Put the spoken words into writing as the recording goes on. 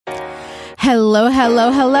Hello,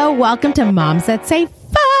 hello, hello. Welcome to Moms That Say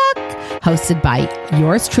Fuck, hosted by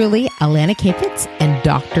yours truly, Alana Kafitz and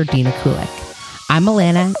Dr. Dina Kulik. I'm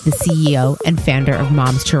Alana, the CEO and founder of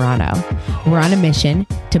Moms Toronto. We're on a mission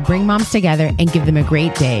to bring moms together and give them a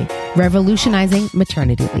great day, revolutionizing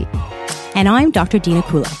maternity leave. And I'm Dr. Dina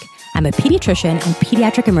Kulik. I'm a pediatrician and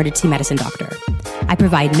pediatric emergency medicine doctor. I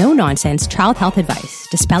provide no-nonsense child health advice,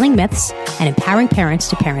 dispelling myths, and empowering parents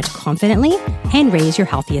to parent confidently and raise your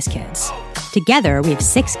healthiest kids. Together, we have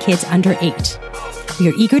 6 kids under 8. We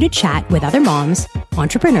are eager to chat with other moms,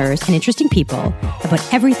 entrepreneurs, and interesting people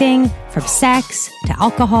about everything from sex to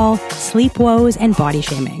alcohol, sleep woes, and body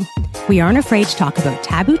shaming. We aren't afraid to talk about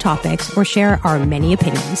taboo topics or share our many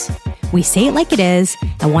opinions. We say it like it is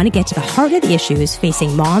and want to get to the heart of the issues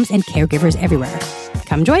facing moms and caregivers everywhere.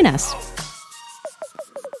 Come join us.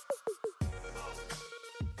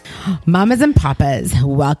 Mamas and papas,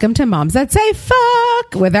 welcome to Moms That Say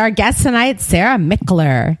Fuck with our guest tonight, Sarah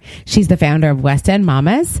Mickeler. She's the founder of West End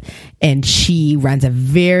Mamas, and she runs a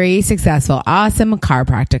very successful, awesome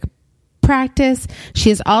chiropractic practice. She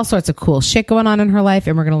has all sorts of cool shit going on in her life,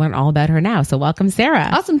 and we're going to learn all about her now. So welcome, Sarah.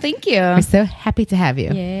 Awesome. Thank you. We're so happy to have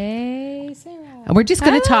you. Yay, Sarah. We're just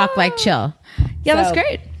going to talk like chill. Yeah, that's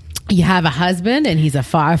great. You have a husband and he's a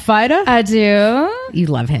firefighter. I do. You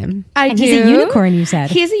love him. And he's a unicorn, you said.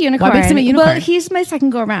 He's a unicorn. What makes him a unicorn? Well, he's my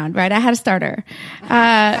second go around, right? I had a starter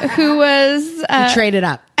who was... You traded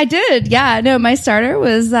up. I did. Yeah. No, my starter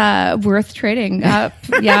was worth trading up.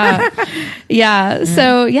 Yeah. Yeah.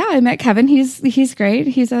 So, yeah, I met Kevin. He's great.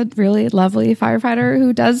 He's a really lovely firefighter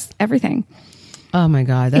who does everything. Oh, my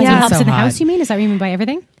God. That's He helps so in the hot. house, you mean? Is that what you mean by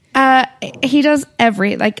everything? He does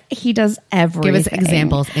everything. Give us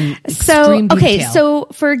examples in So, extreme okay. detail. So,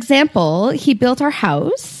 for example, he built our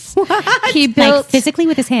house. What? He built Like physically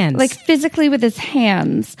with his hands? like physically with his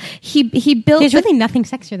hands. He built. There's really nothing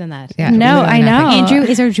sexier than that. Yeah, No, really I know. nothing. Andrew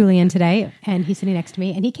is our Julian today, and he's sitting next to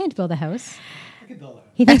me, and he can't build a house.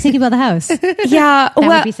 He thinks he can build a house. That Yeah.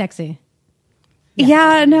 would be sexy.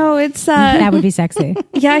 Yeah. No, it's That would be sexy.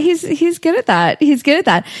 yeah. He's good at that. He's good at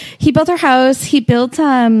that. He built our house. He built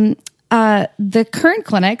the current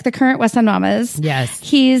clinic, the current West End Mamas. Yes.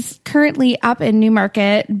 He's currently up in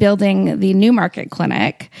Newmarket building the Newmarket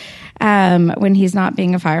clinic. When he's not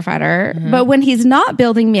being a firefighter, but when he's not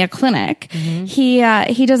building me a clinic, he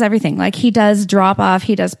does everything. Like he does drop off,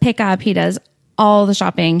 he does pick up, he does all the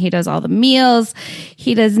shopping, he does all the meals,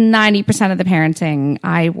 he does 90% of the parenting.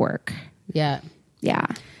 I work. Yeah. Yeah.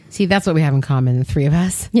 See, that's what we have in common, the three of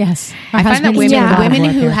us. Yes. I find that women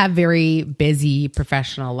who have. have very busy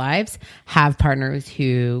professional lives have partners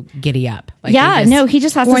who giddy up. Like Yeah. No, he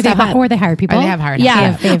just has to step up. Or they hire people. Or they have hired Yeah.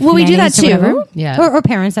 help. They have Well, we do that nannies or whatever. too. Yeah. Or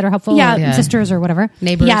parents that are helpful. Yeah. Or Yeah. sisters or whatever.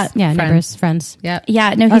 Neighbors. Yeah. Yeah, friends. neighbors, friends. Yep.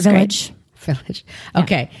 Yeah. No, Our he's great. village. Village.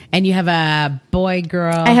 Okay. And you have a boy,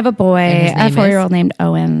 girl. I have a boy, And his a name 4-year-old named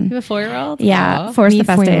Owen. You have a 4-year-old? Yeah. Oh. 4's Me, the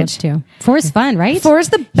best 4-year-olds age. too. 4 is fun, right? 4 is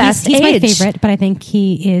the best He's my age. favorite, but I think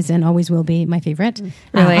he is and always will be my favorite.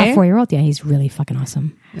 Really? A 4-year-old? Yeah, he's really fucking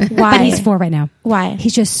awesome. Why? But he's 4 right now. Why?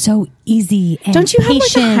 He's just so easy and Don't you have, like,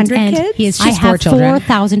 patient 100 and kids? He has I just 4 have children.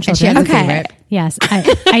 4,000 And she children. has a Okay. favorite. Yes,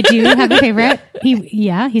 I do have a favorite.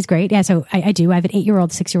 He's great. Yeah, so I do. I have an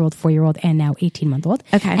 8-year-old, 6-year-old, 4-year-old, and now 18-month-old.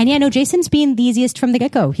 Okay. And yeah, no, Jason's been the easiest from the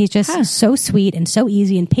get-go. He's just so sweet and so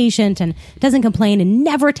easy and patient and doesn't complain and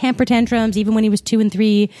never temper tantrums, even when he was 2 and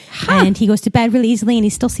 3. And he goes to bed really easily and he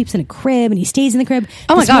still sleeps in a crib and he stays in the crib.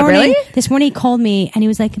 Oh my God, really? This morning he called me and he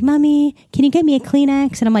was like, "Mommy, can you get me a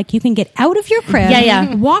Kleenex?" And I'm like, "You can get out of your crib,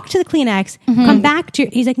 Yeah. walk to the Kleenex, come back to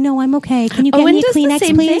your..." He's like, "No, I'm okay. Can you get Owen me a does the Kleenex,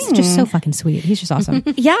 same please?" thing. Just so fucking sweet. He's just awesome.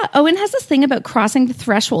 Yeah, Owen has this thing about crossing the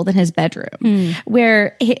threshold in his bedroom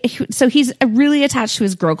where so he's really attached to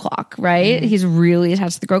his grow clock, right? He's really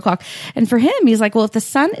attached to the grow clock. And for him, he's like, well, if the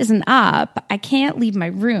sun isn't up, I can't leave my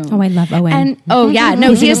room. Oh, I love Owen. And oh yeah, no,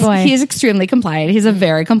 He's a good boy. he is extremely compliant. He's a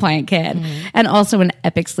very compliant kid and also an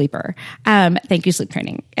epic sleeper. Thank you, sleep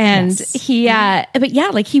training. And Yes. but yeah,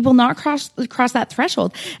 like he will not cross that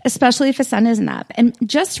threshold, especially if the sun isn't up. And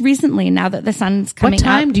just recently, now that the sun's coming What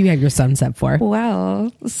time up, do you have your son set for?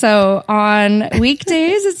 well, so on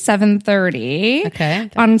weekdays it's 7:30. Okay.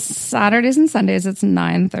 On Saturdays and Sundays it's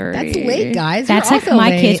 9:30. That's late, guys. That's You're like also my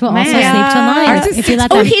late. kids will also sleep Man. till 9 Ours is if you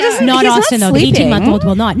let 6. them. he doesn't- Not he's not Austin though. The sleeping. 18-month-old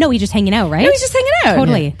will not. No, he's just hanging out, right? No, he's just hanging out.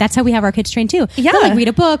 Totally. That's how we have our kids trained too. Yeah. They'll like read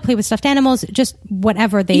a book, play with stuffed animals, just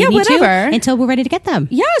whatever they Yeah, need whatever. to until we're ready to get them.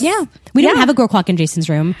 Yes. Yeah. We don't Yeah. have a grow clock in Jason's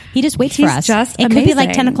room. He just waits for He's us. just it could be like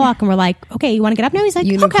amazing. 10 o'clock and we're like, okay, you want to get up now? He's like,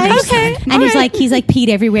 Unicorn. okay. Okay. And All he's right. like peed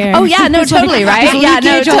everywhere. Oh, yeah, no, He's like- totally, right? there's Yeah,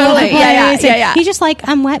 no, leakage all over the totally. Yeah, place. yeah. He's just like,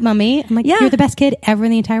 I'm wet, mommy. I'm like, Yeah. you're the best kid ever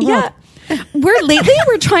in the entire world. Yeah.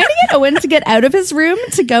 we're trying to get Owen to get out of his room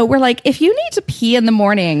to go. We're like, if you need to pee in the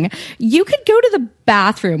morning, you could go to the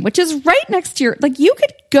bathroom, which is right next to you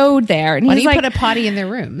could go there. And Why do he's you like, put a potty in their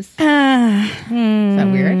rooms? Is that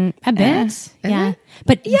weird? A bit. Yeah.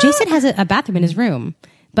 But Jason has a bathroom in his room.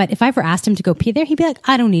 But if I ever asked him to go pee there, he'd be like,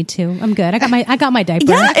 "I don't need to. I'm good. I got my diaper."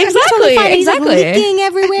 Yeah, exactly. Totally fine. He's Exactly. like leaking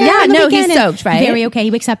everywhere. Yeah, on the no, weekend he's and soaked, right? Very okay.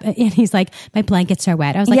 He wakes up and he's like, "My blankets are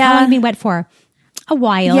wet." I was like, Yeah. "How long have you been wet for?" A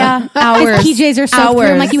while. Yeah, His hours. PJs are soaked through.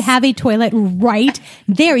 I'm Hours. like, you have a toilet right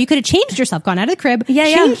there. You could have changed yourself, gone out of the crib,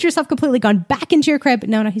 changed yourself completely, gone back into your crib.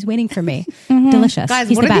 No, he's waiting for me. Delicious. Guys,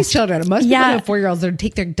 He's what the are these best. children? Most people have 4-year-olds that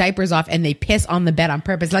take their diapers off and they piss on the bed on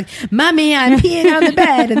purpose. Like, "Mommy, I'm peeing on the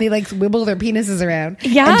bed," and they like wibble their penises around.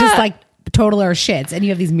 Yeah. and just like total our shits. And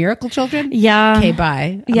you have these miracle children. Yeah. Okay,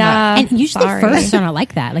 bye. I'm Yeah. And usually Sorry. firsts are not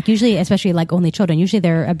like that. Like usually, especially like only children, usually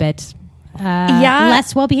they're a bit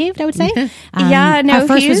less well behaved, I would say. Yeah, no, our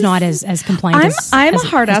first was he's- not as compliant. I'm as a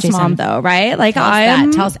hard ass Jason. mom though, right? Like Tell us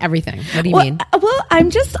that. Tell us everything. What do you mean? Well,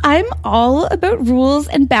 I'm all about rules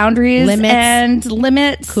and boundaries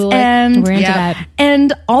limits Cool it. and We're into Yeah. that.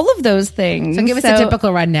 and all of those things. So give us a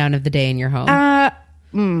typical rundown of the day in your home.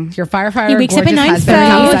 Your firefighter He wakes up at gorgeous 9:30. husband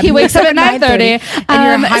comes So up- he wakes up at 9:30,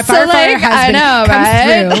 and your high so firefighter like, husband I know, comes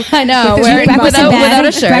right? through I know, with his wearing breakfast in bed. without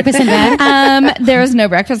a shirt. Breakfast in bed. There is no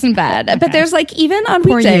breakfast in bed, but there's like even on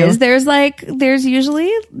Poor weekdays, you. there's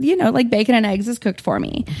usually like bacon and eggs is cooked for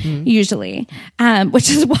me usually, which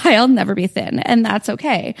is why I'll never be thin, and that's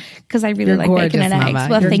okay because I really You're like gorgeous, bacon and Mama. eggs.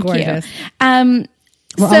 Well, You're thank gorgeous. you.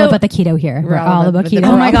 We're all about the keto here. We're all about keto.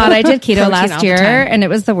 Oh my God, I did keto Protein all last the year time. and it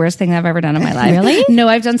was the worst thing I've ever done in my life. Really? No,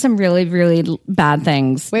 I've done some really, really bad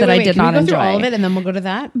things that I did Can not we go enjoy. through all of it and then we'll go to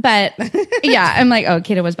that? But yeah, I'm like, oh,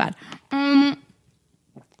 keto was bad.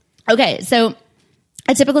 Okay, so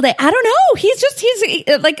a typical day. I don't know. He's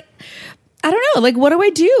like, I don't know. Like, what do I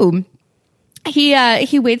do?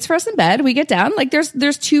 He waits for us in bed. We get down. Like,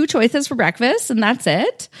 there's 2 choices for breakfast, and that's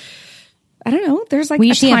it. I don't know. There's like We a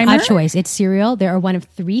usually timer. have a choice. It's cereal. There are one of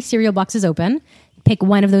 3 cereal boxes open. Pick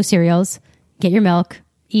one of those cereals, get your milk,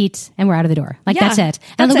 eat, and we're out of the door. Like Yeah, that's it.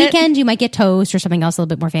 And on the that's it. weekend, you might get toast or something else a little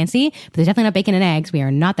bit more fancy, but there's definitely not bacon and eggs. We are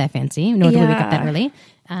not that fancy, nor do we wake up that Yeah. early.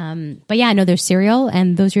 But yeah, no, there's cereal,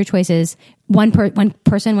 and those are your choices. One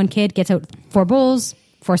kid gets out 4 bowls,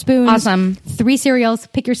 4 spoons. Awesome. 3 cereals,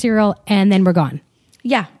 pick your cereal, and then we're gone.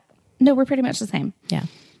 Yeah. No, we're pretty much the same. Yeah.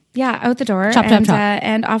 Yeah, out the door Chop, chop, and, chop.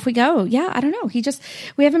 And off we go. Yeah, I don't know.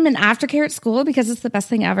 We have him in aftercare at school because it's the best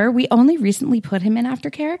thing ever. We only recently put him in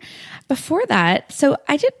aftercare. Before that, so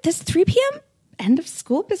I did this 3 p.m. end of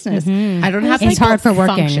school business. I don't have It's people hard for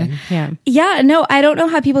working. function. Yeah. Yeah, no, I don't know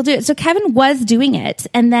how people do it. So Kevin was doing it.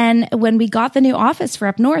 And then when we got the new office for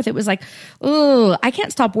up north, it was like, oh, I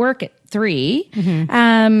can't stop work at 3.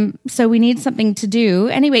 So we need something to do.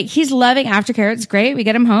 Anyway, he's loving aftercare. It's great. We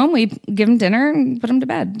get him home, we give him dinner and put him to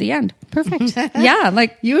bed. The end. Perfect. Yeah,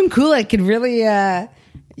 like You and Kulak can really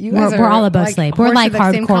you guys We're are all about like sleep. We're horse like of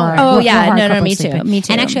the same hardcore. color. Oh, we're yeah. hardcore No, about me too. sleeping. Me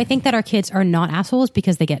too. And actually, I think that our kids are not assholes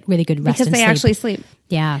because they get really good rest because and they sleep. actually sleep.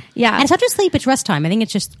 Yeah. Yeah. And it's not just sleep, it's rest time. I think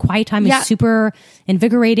it's just quiet time Yeah. is super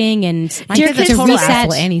invigorating and My Do your kid's a kids total reset.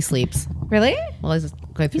 asshole and he sleeps. Really? Well,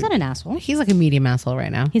 He's not an asshole. He's like a medium asshole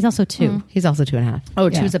right now. He's also 2. He's also 2.5. Oh,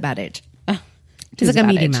 Yeah. two's a bad age. He's like a bad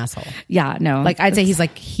medium age. asshole. Yeah, no. Like I'd say he's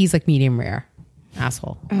like medium rare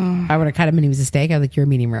asshole. I would have cut him and he was a steak. I was like, you're a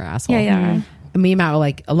medium rare asshole. Yeah. And me and Matt were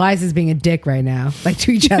like, Eliza's being a dick right now, like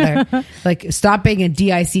to each other. Like, stop being a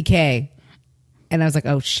DICK. And I was like,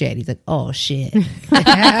 oh shit. He's like, oh shit.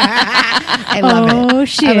 I love it. Oh,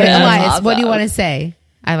 shit. I'm like, That's Elias, what do you awesome. want to say?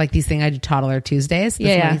 I like these things. I do toddler Tuesdays. This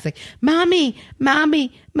Yeah, one, yeah. He's like, mommy.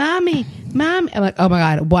 I'm like, oh my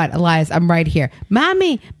God, what? Elias, I'm right here.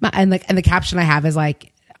 Mommy. And the caption I have is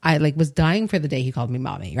like, I like was dying for the day he called me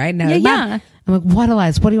mommy, right? And I was Yeah, like, "Mom." yeah. I'm like, what,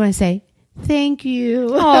 Elias? What do you want to say? Thank you. I'm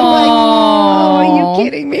like, Aww. are you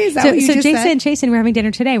kidding me? Is that what you So just Jason said? and Jason, we're having dinner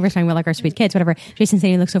today. We're talking about like our sweet kids, whatever. Jason said,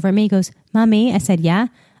 he looks over at me, he goes, Mommy. I said, yeah.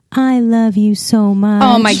 I love you so much.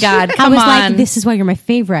 Oh my God, I come was on. like, this is why you're my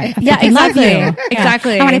favorite. I Yeah, fucking love exactly. you. Yeah.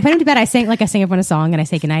 Exactly. And when I put him to bed, I sing everyone a song and I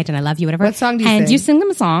say goodnight and I love you, whatever. What song do you and sing? You sing them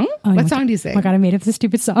a song? What song do you sing? Oh my God, I made up this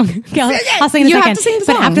stupid song. Okay, I'll sing it in a You have second. to sing the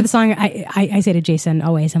But song. after the song, I say to Jason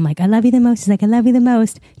always, I'm like, I love you the most. He's like, I love you the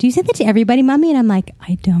most. Do you say that to everybody, Mommy? And I'm like,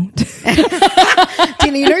 I don't.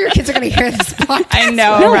 Tina, you know your kids are going to hear this podcast. I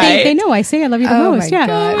know, No, right? they know I say I love you the Oh most. my Yeah.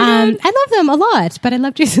 God. I love them a lot, but I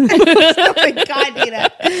love Jason the most. Oh my God, Tina.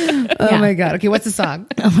 Oh Yeah. my God. Okay, what's the song?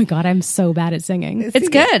 Oh my God, I'm so bad at singing. It's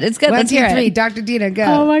good. It's good. 1, Let's 2, hear 3. it. Dr. Dina, go.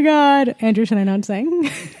 Oh my God. Andrew, should I not sing?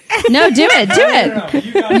 No, do it.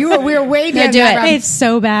 Do it. We were way down do that it. route. It's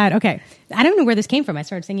so bad. Okay. I don't know where this came from. I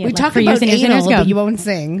started singing it We like, talked for about years and years and anal, years ago. but you won't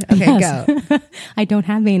sing. Okay, go. I don't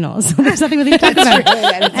have anal, so there's nothing really to talk about.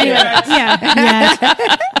 Anyway,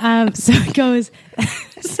 yeah. So it goes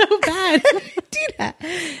so bad.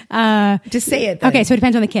 Tina. Just say it. Then. Okay, so it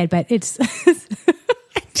depends on the kid, but it's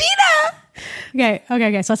Tina.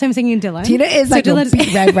 Okay. So I'm singing Dylan. Tina is so like a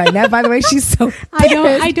beet red right now. By the way, she's so. I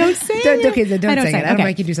don't sing. Don't sing it. I don't Okay.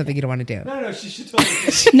 make you do something you don't want to do. No, she should totally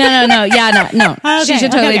do it. No. Yeah, no. Okay, She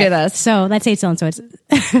should totally okay. do this. So let's say it's Dylan. So it's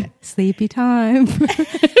sleepy time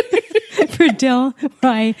for Dill,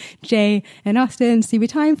 Rye, Jay, and Austin. Sleepy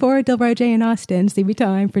time for Dill, Rye, Jay, and Austin. Sleepy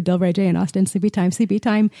time for Dill, Rye, Jay, and Austin. Sleepy time, sleepy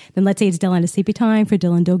time. Then let's say it's Dylan. It's sleepy time for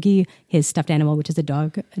Dylan Doggy, his stuffed animal, which is a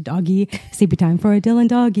doggy. Sleepy time for Dylan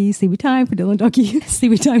Doggy. Sleepy time for Dylan Doggy.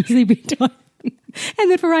 Sleepy time, sleepy time.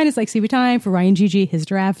 And then for Ryan, it's like sleepy time for Ryan Gigi, his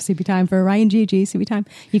giraffe. Sleepy time for Ryan Gigi. Sleepy time.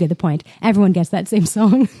 You get the point. Everyone gets that same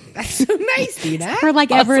song. That's so nice, Tina. For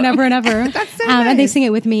like ever and ever and ever. That's so And they nice. sing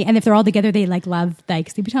it with me. And if they're all together, they like love like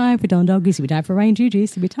sleepy time for Dylan Doggy, sleepy time for Ryan Gigi,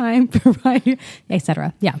 sleepy time for Ryan,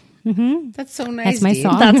 etc. Yeah. That's so nice. That's my Dean.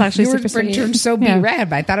 song. That's actually You were super sweet. turned so Yeah.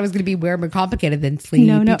 red, but I thought it was going to be weird more complicated than sleepy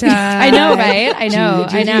No. time. I know, right? I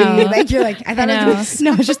know. Like you're like I thought I it know. was.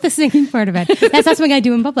 No, it's just the singing part of it. That's not something I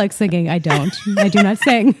do in public singing. I don't. I do not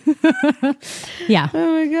sing. Yeah.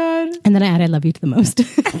 Oh my God. And then I add I love you to the most.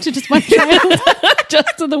 To just one child.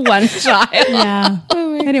 Just to the one child. Yeah.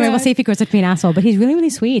 Anyway, we'll see if he grows up to be an asshole. But he's really, really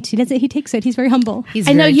sweet. He does it. He takes it. He's very humble. He's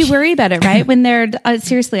I know very you worry about it, right? When they're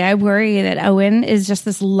seriously, I worry that Owen is just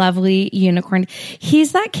this lovely unicorn.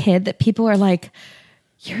 He's that kid that people are like,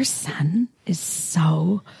 your son is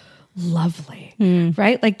so lovely,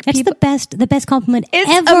 right? Like That's people, the best compliment it's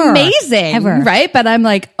ever. amazing, Ever. right? But I'm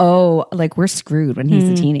like, oh, like we're screwed when he's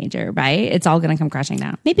a teenager, right? It's all going to come crashing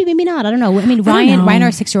down. Maybe not. I don't know. I mean, Ryan, our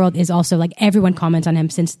 6-year-old, is also like everyone comments on him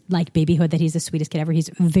since like babyhood that he's the sweetest kid ever. He's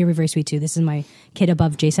very, very sweet too. This is my kid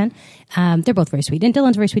above Jason. They're both very sweet, and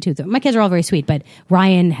Dylan's very sweet too. My kids are all very sweet, but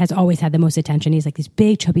Ryan has always had the most attention. He's like these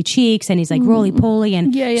big chubby cheeks, and he's like roly poly,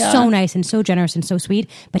 and so nice and so generous and so sweet.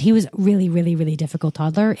 But he was really, really, really difficult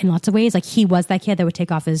toddler in lots of ways. Like he was that kid that would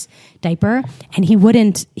take off his diaper, and he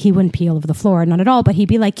wouldn't pee all over the floor, not at all. But he'd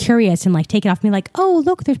be like curious and like take it off and be like, oh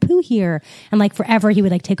look, there's poo here, and like forever he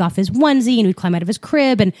would like take off his onesie and he'd climb out of his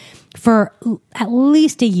crib, and for at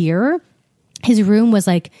least a year his room was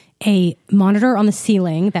like a monitor on the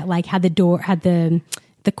ceiling that like had the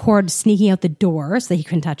cord sneaking out the door so that he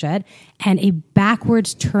couldn't touch it, and a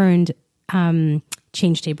backwards turned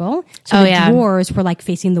change table. So the drawers were like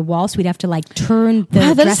facing the wall, so we'd have to like turn the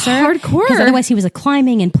Wow, that is dresser hardcore. because otherwise he was like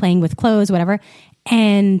climbing and playing with clothes, whatever.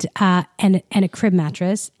 And a crib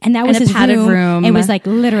mattress, and that was And a his padded room. It was like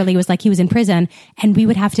literally, it was like he was in prison, and we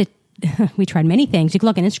would have to. We tried many things. You could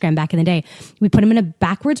look on Instagram back in the day. We put him in a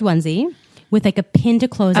backwards onesie with like a pin to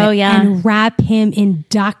close it, and wrap him in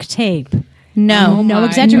duct tape. No, No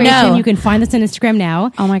exaggeration. No. You can find this on Instagram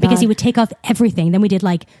now. Oh my God. Because he would take off everything. Then we did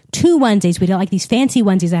like 2 onesies. We did like these fancy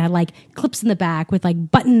onesies that had like clips in the back with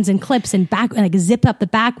like buttons and clips and back, like zip up the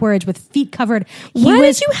backwards with feet covered. Why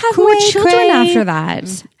did you have more children after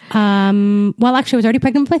that? Well, actually, I was already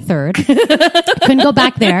pregnant with my third. Couldn't go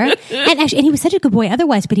back there. And he was such a good boy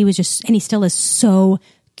otherwise, but he was just, and he still is so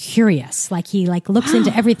curious. Like he like looks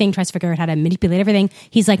into everything, tries to figure out how to manipulate everything.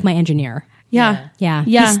 He's like my engineer. Yeah.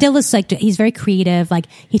 He still is like, he's very creative. Like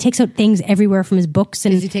he takes out things everywhere from his books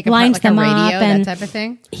and Does he take lines apart, like them a radio, up and that type of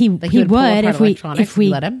thing? He Like would pull apart if we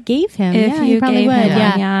let him? gave him. If He you probably gave would. him,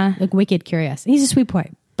 Yeah. yeah. Like wicked curious. He's a sweet boy,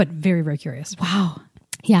 but very, very curious. Wow.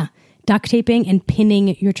 Yeah. Duct taping and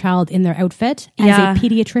pinning your child in their outfit as Yeah. a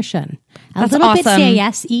pediatrician. A That's little awesome. bit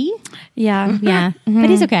CASE. Yeah. Yeah. But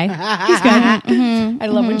he's okay. He's good. I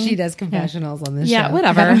love when she does confessionals on this Yeah, show.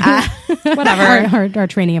 whatever. Whatever. Our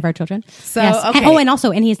training of our children. So, yes. okay.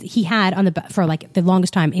 And he had for like the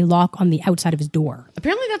longest time a lock on the outside of his door.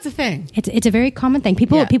 Apparently that's a thing. It's a very common thing.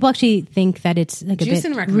 People actually think that it's like a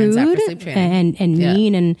Jason bit recommends that for rude sleep training. and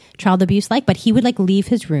mean and child abuse like. But he would like leave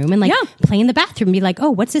his room and like play in the bathroom and be like, oh,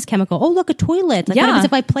 what's this chemical? Oh, look, a toilet. Like, what happens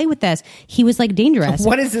if I play with this? He was like dangerous.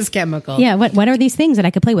 What is this chemical? Yeah, what are these things that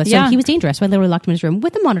I could play with? So Yeah. he was dangerous. So I literally locked him in his room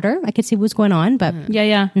with a monitor. I could see what was going on, but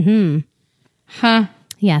Yeah. Huh.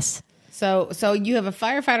 yes. So you have a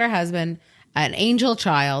firefighter husband, an angel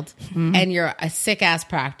child, and you're a sick ass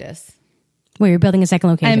practice. Where you're building a second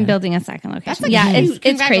location. I'm building a second location. That's like yeah, huge. it's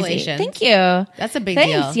crazy. Congratulations. Thank you. That's a big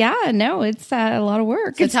Thanks. deal. Yeah, no, it's a lot of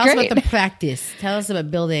work. So It's tell great. us about the practice. Tell us about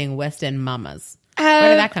building West End Mamas. Where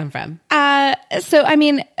did that come from? So I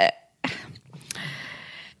mean,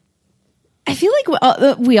 I feel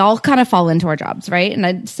like we all kind of fall into our jobs, right? And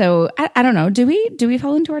I don't know. Do we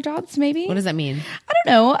fall into our jobs? Maybe. What does that mean? I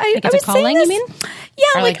don't know. I it's was a calling, saying this, you mean?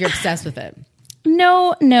 Yeah, Or like you're obsessed with it.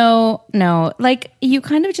 No. Like you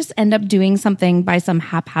kind of just end up doing something by some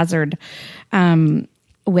haphazard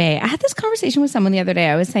way. I had this conversation with someone the other day.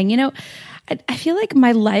 I was saying, I feel like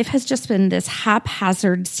my life has just been this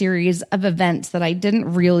haphazard series of events that I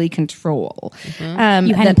didn't really control. You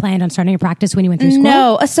hadn't planned on starting a practice when you went through school?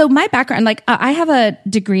 No. So my background, like I have a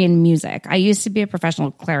degree in music. I used to be a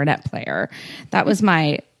professional clarinet player. That was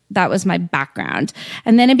my background.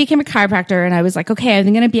 And then I became a chiropractor and I was like, okay, I'm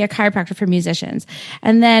going to be a chiropractor for musicians.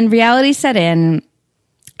 And then reality set in.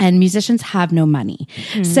 And musicians have no money.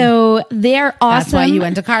 So they're awesome. That's why you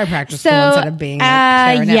went to chiropractor school instead of being a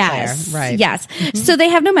clarinet player. Right. Yes. So they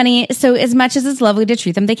have no money. So as much as it's lovely to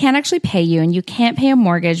treat them, they can't actually pay you, and you can't pay a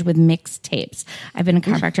mortgage with mixed tapes. I've been a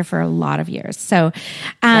chiropractor for a lot of years. So,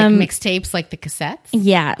 like mixed tapes, like the cassettes?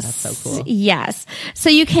 Yes. That's so cool. Yes. So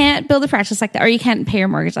you can't build a practice like that, or you can't pay your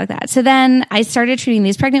mortgage like that. So then I started treating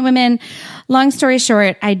these pregnant women. Long story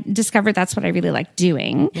short, I discovered that's what I really like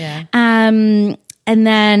doing. Yeah. And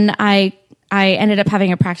then I ended up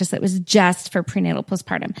having a practice that was just for prenatal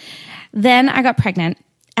postpartum. Then I got pregnant,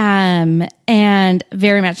 and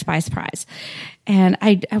very much by surprise. And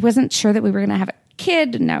I wasn't sure that we were going to have a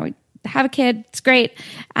kid. Now we have a kid. It's great.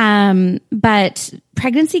 But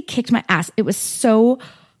pregnancy kicked my ass. It was so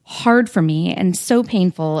hard for me and so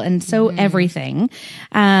painful and so everything.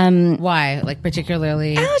 Why? Like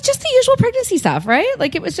particularly? Just the usual pregnancy stuff, right?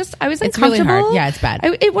 Like it was just, I was uncomfortable. It's really hard. Yeah, it's bad.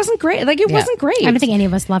 It wasn't great. Like it wasn't great. I don't think any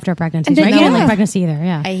of us loved our pregnancies. And Right? then- I didn't yeah. like pregnancy either.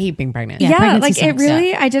 Yeah. I hate being pregnant. Yeah, pregnancy like it sucks.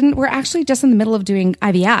 really, I didn't, we're actually just in the middle of doing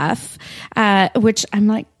IVF, which I'm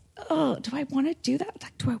like, oh, do I want to do that?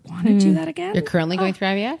 Like, do I want to do that again? You're currently going through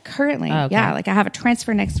IVF? Currently, Oh, okay. yeah. Like I have a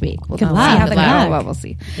transfer next week. We'll Good see luck. how Good the luck. well, we'll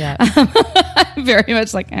see. Yeah. Very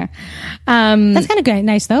much like, That's kind of good,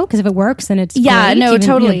 nice though, because if it works, then it's yeah, great. no, Even,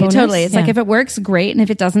 totally, bonus. totally. It's like Yeah. if it works, great, and if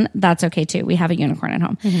it doesn't, that's okay too. We have a unicorn at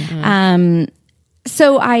home.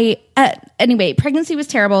 So anyway, pregnancy was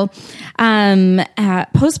terrible.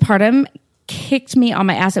 Postpartum kicked me on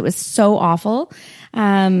my ass. It was so awful.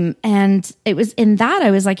 And it was in that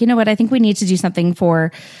I was like, you know what? I think we need to do something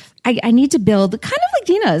I need to build kind of like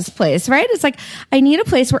Dina's place, right? It's like, I need a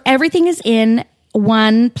place where everything is in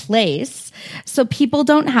one place. So people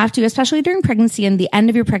don't have to, especially during pregnancy and the end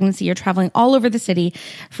of your pregnancy, you're traveling all over the city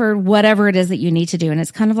for whatever it is that you need to do. And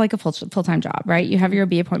it's kind of like a full-time job, right? You have your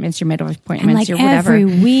OB appointments, your midwife appointments, And like your whatever. every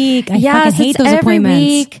week. I Yes, fucking hate it's those every appointments.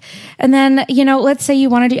 week. And then, let's say you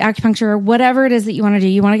want to do acupuncture or whatever it is that you want to do.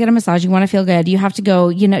 You want to get a massage. You want to feel good. You have to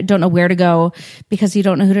go, don't know where to go because you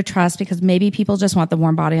don't know who to trust, because maybe people just want the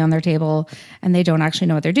warm body on their table and they don't actually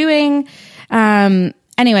know what they're doing.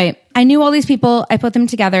 Anyway, I knew all these people. I put them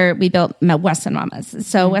together. We built Weston Mamas.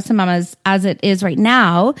 So Weston Mamas, as it is right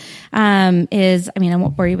now, is, I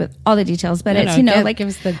won't bore you with all the details, but it's, give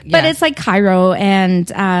us the, but it's like chiro and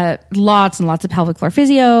lots and lots of pelvic floor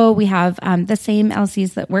physio. We have the same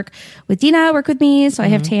LCs that work with Dina, work with me. So I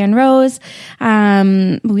have Taya and Rose.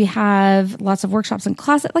 We have lots of workshops and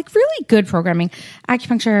classes, like really good programming,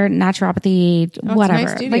 acupuncture, naturopathy, whatever.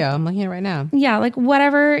 It's a nice studio. I'm looking at it right now. Yeah, like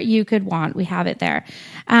whatever you could want, we have it there.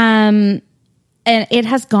 And it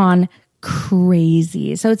has gone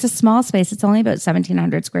crazy. So it's a small space. It's only about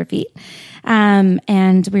 1,700 square feet.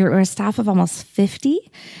 And we're a staff of almost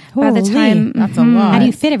 50 by the Holy, time. That's a lot. How do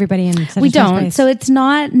you fit everybody in? Such We a small don't. space? So it's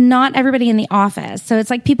not everybody in the office. So it's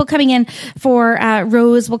like people coming in for,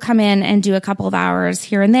 Rose will come in and do a couple of hours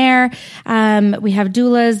here and there. We have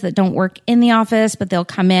doulas that don't work in the office, but they'll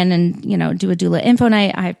come in and, do a doula info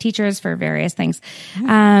night. I have teachers for various things.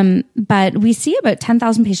 But we see about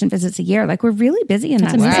 10,000 patient visits a year. Like we're really busy in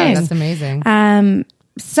that Wow, space. that's amazing.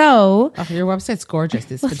 So Your website's gorgeous.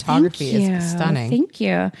 This photography is stunning. Thank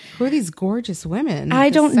you. Who are these gorgeous women? I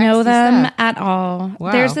With the don't know sexy them stuff? at all.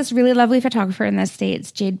 Wow. There's this really lovely photographer in the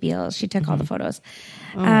States, Jade Beal. She took all the photos.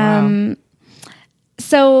 Oh, wow.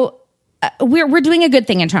 So we're doing a good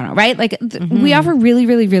thing in Toronto, right? Like we offer really,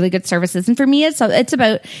 really, really good services. And for me, it's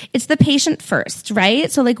the patient first,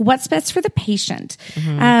 right? So like what's best for the patient,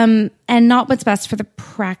 and not what's best for the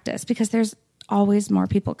practice, because there's always more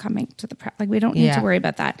people coming to the like we don't need to worry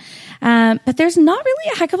about that. But there's not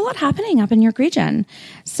really a heck of a lot happening up in York Region.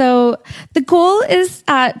 So the goal is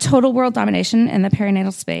total world domination in the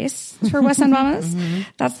perinatal space for West End Mamas.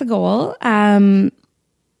 That's the goal.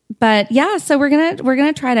 But yeah, so we're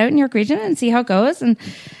gonna try it out in York Region and see how it goes. And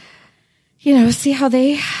see how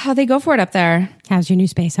they go for it up there. How's your new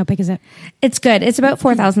space? How big is it? It's good. It's about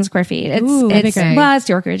 4,000 square feet. It's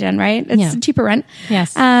York Region, right? It's cheaper rent.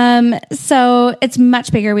 Yes. So it's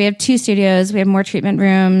much bigger. We have 2 studios. We have more treatment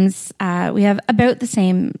rooms. We have about the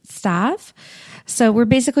same staff. So we're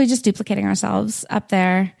basically just duplicating ourselves up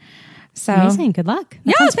there. So amazing. Good luck.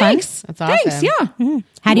 That sounds thanks. Fun. That's awesome. Thanks. Yeah. Mm-hmm.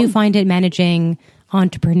 How do you find it managing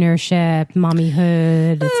entrepreneurship,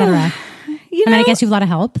 mommyhood, etc.? I guess you have a lot of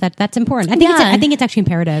help. That's important. I think it's actually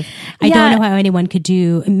imperative. I don't know how anyone could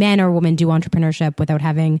do, man or woman, do entrepreneurship without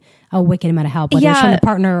having a wicked amount of help, whether it's from the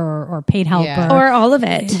partner or paid help or all of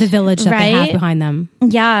it, the village that they have behind them.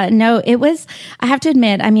 Yeah, no, it was. I have to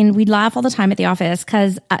admit, we laugh all the time at the office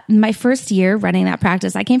because my first year running that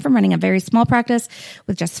practice, I came from running a very small practice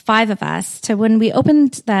with just 5 of us to when we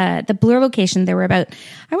opened the Bloor location. There were about,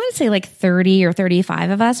 I want to say like 30 or 35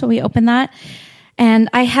 of us when we opened that. And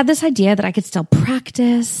I had this idea that I could still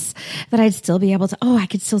practice, that I'd still be able to, I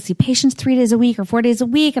could still see patients 3 days a week or 4 days a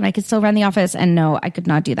week, and I could still run the office. And no, I could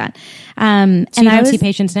not do that. So you don't see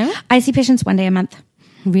patients now? I see patients 1 day a month.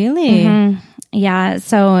 Really? Mm-hmm. Yeah.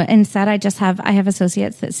 So instead, I have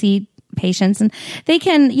associates that see patients, and they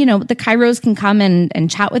can, the chiros can come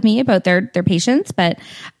and chat with me about their patients, but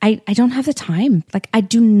I don't have the time. Like, I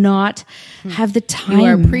do not have the time. You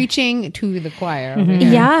are preaching to the choir.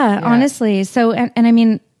 Mm-hmm. Yeah, honestly. So, and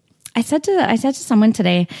I said to someone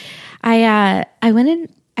today, I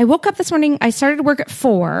woke up this morning. I started work at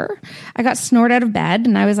 4. I got snored out of bed,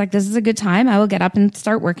 and I was like, this is a good time. I will get up and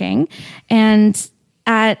start working. And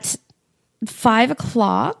at 5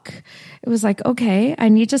 o'clock, it was like, okay, I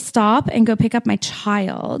need to stop and go pick up my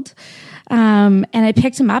child. And I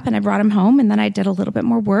picked him up and I brought him home, and then I did a little bit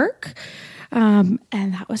more work. And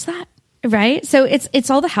that was that. Right. So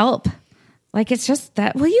it's all the help. Like, it's just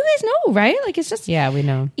that, well, you guys know, right? Like, it's just, yeah, we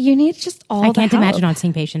know. You need just all the help. I can't imagine not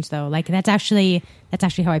seeing patients though. Like, that's actually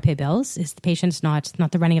how I pay bills, is the patients, not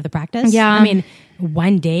the running of the practice. Yeah. I mean,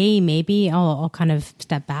 one day maybe I'll kind of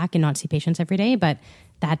step back and not see patients every day, but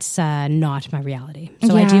that's not my reality.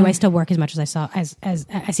 So I still work as much as I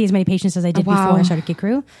see as many patients as I did before I started Kid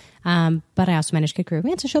Crew. But I also manage Kid Crew.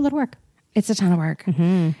 It's a shitload of work. It's a ton of work.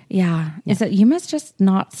 Mm-hmm. Yeah. Is that you must just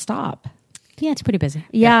not stop. Yeah, it's pretty busy.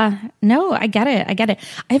 Yeah. No, I get it.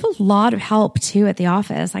 I have a lot of help too at the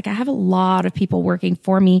office. Like, I have a lot of people working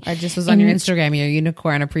for me. I just was on your Instagram, your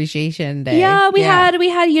Unicorn Appreciation Day. Yeah, we had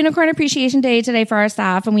Unicorn Appreciation Day today for our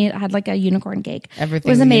staff, and we had like a unicorn cake.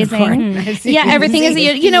 Everything was amazing. Yeah, everything is.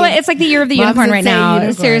 You know what? It's like the year of the unicorn right now.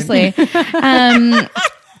 Unicorn. Seriously.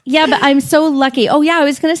 Yeah, but I'm so lucky. Oh yeah, I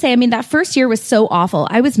was going to say, that first year was so awful.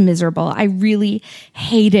 I was miserable. I really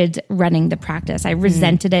hated running the practice. I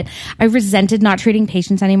resented it. I resented not treating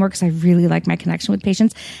patients anymore because I really like my connection with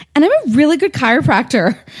patients. And I'm a really good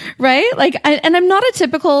chiropractor, right? Like, and I'm not a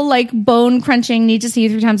typical like bone crunching, need to see you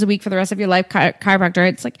 3 times a week for the rest of your life chiropractor.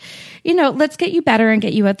 It's like, let's get you better and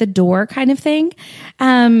get you out the door kind of thing.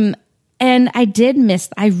 And I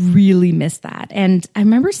really missed that. And I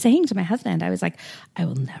remember saying to my husband, I was like, I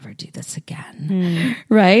will never do this again.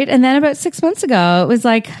 Right. And then about 6 months ago, it was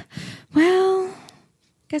like, well,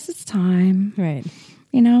 guess it's time. Right.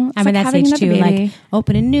 It's like that stage too, like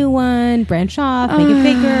open a new one, branch off, make it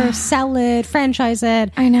bigger, sell it, franchise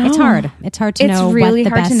it. I know. It's hard. It's hard to know really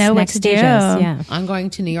what the hard best to know next what to stage do. is. Yeah. I'm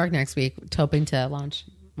going to New York next week, hoping to launch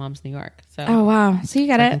Moms New York. So oh, wow. So you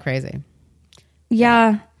got it. Crazy.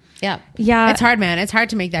 Yeah. Yeah. Yeah. It's hard, man. It's hard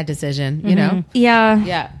to make that decision, you know? Yeah.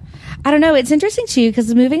 Yeah. I don't know. It's interesting too,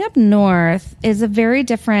 because moving up north is it's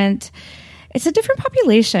a different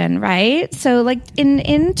population, right? So like in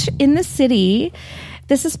the city,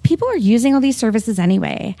 people are using all these services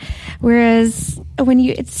anyway. Whereas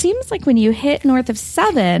it seems like when you hit north of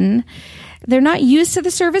 7, they're not used to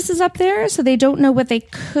the services up there, so they don't know what they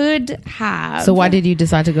could have. So why did you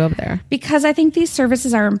decide to go up there? Because I think these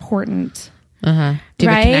services are important. Uh-huh. Do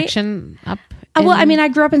you have a connection up? Well, I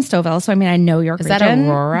grew up in Stouffville, so I know York Region. Is that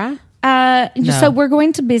Aurora? No. So we're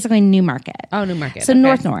going to basically Newmarket. Oh, Newmarket. So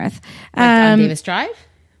north. Like on Davis Drive?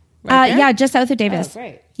 Right yeah, just south of Davis. Oh,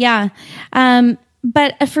 great. Yeah.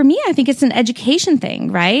 But for me, I think it's an education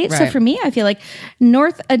thing, right? So for me, I feel like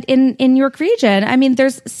north in York Region,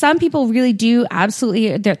 there's some people really do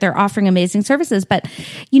absolutely, they're offering amazing services, but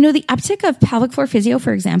the uptick of pelvic floor physio,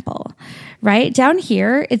 for example, right? Down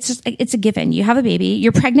here, it's a given. You have a baby,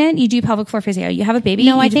 you're pregnant, you do pelvic floor physio. You have a baby.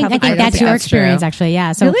 No, I you do think pelvic floor that's physio. your experience, actually.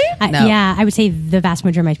 Yeah. So, Really? No. yeah, I would say the vast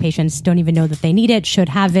majority of my patients don't even know that they need it, should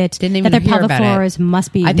have it, Didn't even that their hear pelvic about floors it.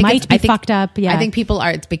 might be fucked up. Yeah. I think people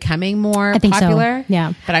it's becoming more think so. popular.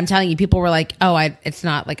 Yeah. But I'm telling you, people were like, oh, it's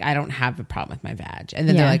not like I don't have a problem with my vag. And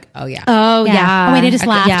then Yeah. they're like, oh yeah. Oh yeah. Oh wait, I just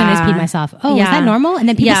laughed and I just Yeah. peed myself. Oh, Yeah. is that normal? And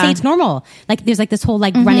then people Yeah. say it's normal. Like there's like this whole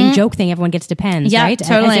like running joke thing. Everyone gets depends, Yeah, right?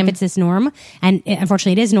 totally. As if it's this norm, and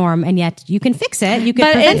unfortunately, it is norm. And yet you can fix it. You can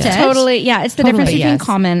But prevent it's it. totally, yeah, it's the Totally, difference between yes.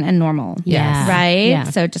 common and normal. Yes. Right? Yeah.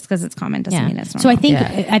 So just because it's common doesn't mean it's normal. So I think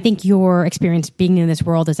Yeah. I think your experience being in this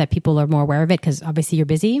world is that people are more aware of it because obviously you're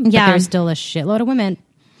busy. But Yeah. there's still a shitload of women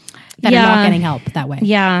that are Yeah. not getting help that way.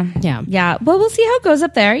 Yeah. Yeah. Yeah. Well, we'll see how it goes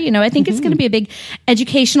up there. You know, I think it's going to be a big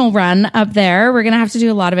educational run up there. We're going to have to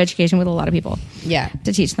do a lot of education with a lot of people Yeah.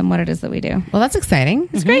 to teach them what it is that we do. Well, that's exciting.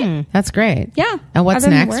 It's great. That's great. Yeah. And what's Other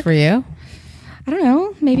than next work. for you? I don't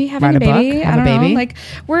know. Maybe having Write a a book? baby. Have I a don't baby? know. Like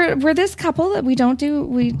we're this couple that we don't do.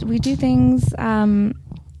 We do things.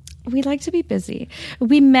 We like to be busy.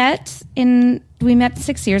 We met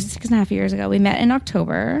 6.5 years ago. We met in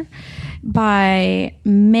October. By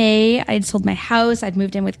May, I'd sold my house. I'd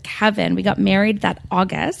moved in with Kevin. We got married that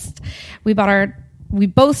August. We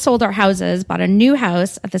both sold our houses, bought a new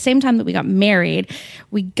house at the same time that we got married.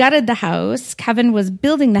 We gutted the house. Kevin was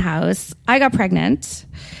building the house. I got pregnant.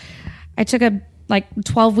 I took a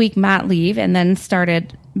 12-week mat leave and then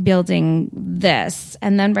started building this.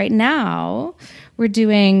 And then right now we're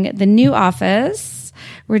doing the new office.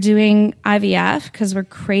 We're doing IVF because we're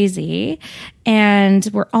crazy. And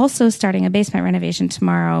we're also starting a basement renovation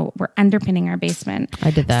tomorrow. We're underpinning our basement.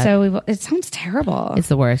 I did that. So it sounds terrible. It's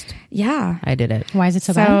the worst. Yeah. I did it. Why is it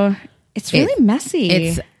so bad? It's really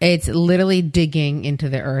messy. It's literally digging into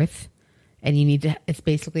the earth, and you need to. It's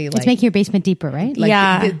basically like It's making your basement deeper, right? like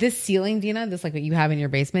Yeah. this ceiling, Dina. This like what you have in your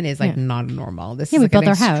basement is like not normal. This Yeah, is we like built an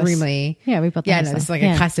our house. extremely Yeah, we built the house, no, this is though. like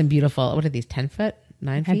Yeah. a custom beautiful. What are these? 10 foot,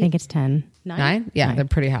 9 feet? I think it's 10. 9? Yeah, they're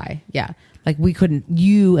pretty high. Yeah. Like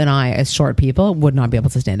you and I as short people would not be able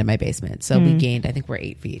to stand in my basement. So we gained, I think we're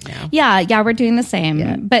 8 feet now. yeah, we're doing the same.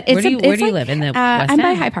 Yeah. But it's Where do you live? In the West I'm by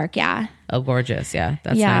End? High Park, yeah. Oh, gorgeous. Yeah.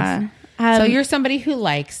 That's Yeah. nice. So you're somebody who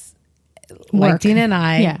likes, like Work. Dina and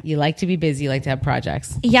I, Yeah. you like to be busy, you like to have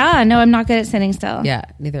projects. Yeah, no, I'm not good at sitting still. Yeah,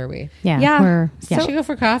 neither are we. Yeah. Yeah. We should go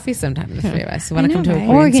for coffee sometime, the three of us. You want to come to a right?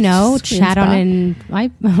 Or, Queen's- chat on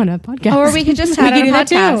on a podcast. Or we can just chat can on do a that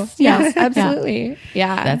too. podcast. Yeah. Yes, absolutely.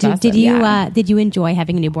 Yeah. That's Did, awesome. did you Yeah. did you enjoy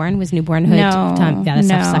having a newborn? Was newbornhood No, time? Yeah, that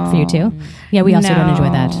stuff sucked for you too. no. Yeah, we also don't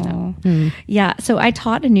enjoy that. No. Yeah. So I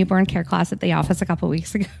taught a newborn care class at the office a couple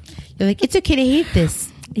weeks ago. You're like, it's okay to hate this.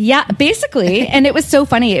 Yeah, basically. And it was so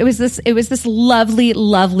funny. It was this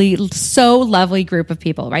lovely, so lovely group of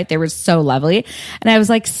people, right? They were so lovely. And I was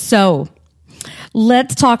like,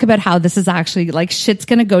 let's talk about how this is actually like shit's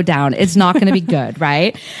going to go down. It's not going to be good,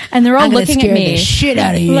 right? And they're all I'm gonna looking scare at me. the shit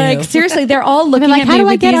out of you. Like seriously, they're all looking Like, at how me do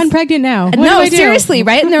I with get these- unpregnant now? What do No, I do? seriously,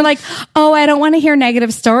 right? And they're like, "Oh, I don't want to hear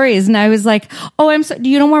negative stories." And I was like, "Oh,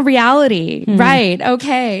 you don't want reality, right?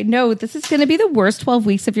 Okay, no, this is going to be the worst 12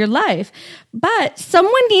 weeks of your life, but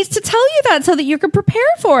someone needs to tell you that so that you can prepare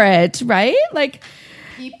for it, right? Like."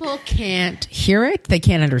 People can't hear it. They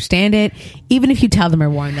can't understand it. Even if you tell them or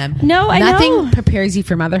warn them. No, I Nothing know. prepares you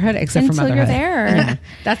for motherhood except Until for you're motherhood. there.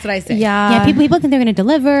 That's what I say. Yeah, people think they're going to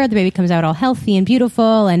deliver. The baby comes out all healthy and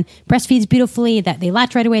beautiful and breastfeeds beautifully. That they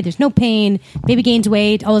latch right away. There's no pain. Baby gains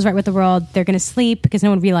weight. All is right with the world. They're going to sleep because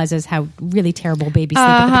no one realizes how really terrible babies sleep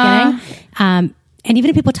at the beginning. And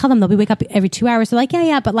even if people tell them they'll be wake up every 2 hours, they're like,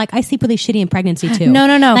 yeah, but like I sleep really shitty in pregnancy too. No.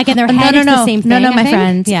 Like in their head, it's the same thing. No, I my think.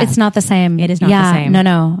 friends, Yeah. it's not the same. It is not the same.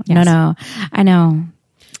 No. I know.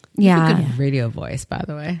 Yeah. Good radio voice, by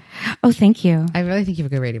the way. Oh, thank you. I really think you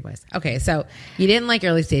have a good radio voice. Okay, so you didn't like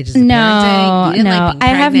early stages of No, parenting. You didn't no. like being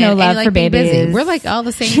I have pregnant, no and love you like for being busy. babies. We're like all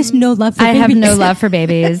the same. Just no love for I babies. have no love for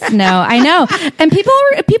babies. No, I know. And people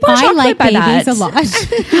are I shocked like by babies that. a lot.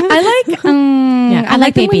 I like them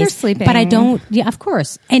when babies they're sleeping, but I don't. Yeah, of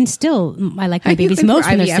course. And still, I like my babies looking most for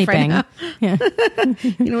when they're IVF right sleeping.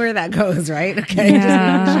 now? You know where that goes, right? Okay.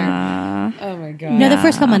 Yeah. Oh my god. No, the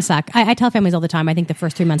first couple months suck. I tell families all the time. I think the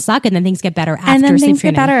first 3 months suck, and then things get better after And then sleep things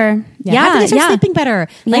get training. better. After they start Yeah. sleeping better,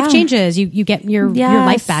 life Yeah. changes. You get your life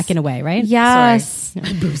Yes. back in a way, right? Yes.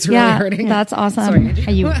 My boobs are really Yeah. hurting. That's awesome. Sorry, Andrew.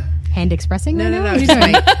 Are you hand expressing? No, right no, now? no. Just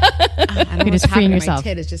like, I don't know You're what's just freeing happening. yourself.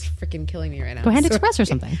 My tit is just freaking killing me right now. Go hand Sorry. express or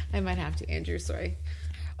something. I might have to, Andrew. Sorry.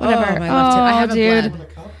 Whatever. Oh, my left tit. I have dude. a bleb.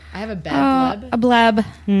 I have a bad bleb. A bleb. I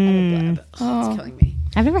have a bleb. Oh, it's killing me.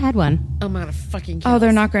 I've never had one. Oh my God, fucking Oh,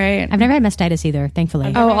 they're not great. I've never had mastitis either,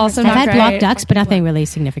 thankfully. Oh, also I've not had great. blocked ducts, but nothing really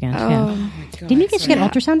significant. Oh. Yeah. my God, Didn't you get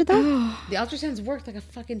ultrasounded though? The ultrasounds worked like a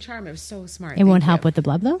fucking charm. It was so smart. It won't help with the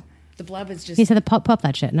blood though? the blub is just. You said the pop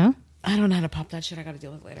that shit, no? I don't know how to pop that shit. I got to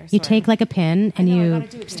deal with it later. You Sorry. take like a pin and I you gotta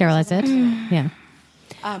do it. sterilize it. Yeah.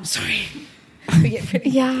 Sorry.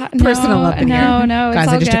 Yeah, Personal up in here. No, Guys,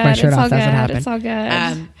 it's I all just good. took my shirt It's off. all That's what good.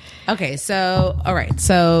 happened. It's all good. Okay, so all right,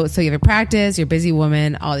 so you have a practice, you're a busy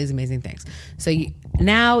woman, all these amazing things. So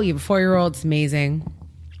now you have a 4-year-old. It's amazing.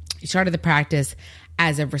 You started the practice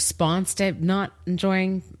as a response to not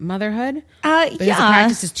enjoying motherhood. Because the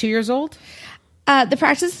practice is 2 years old. The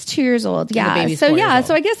practice is 2 years old. the Yeah. baby's So 4 years old.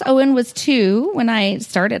 so I guess Owen was 2 when I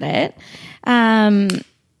started it.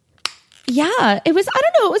 Yeah, it was. I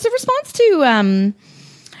don't know. It was a response to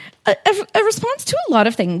a response to a lot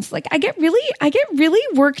of things. Like I get really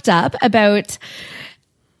worked up about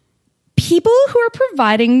people who are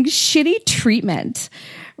providing shitty treatment.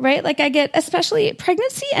 Right? Like I get, especially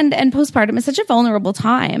pregnancy and postpartum is such a vulnerable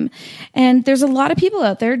time. And there's a lot of people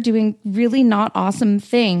out there doing really not awesome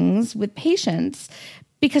things with patients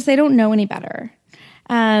because they don't know any better.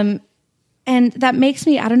 And that makes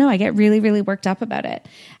me, I don't know, I get really, really worked up about it.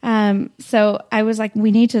 So I was like,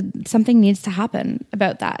 something needs to happen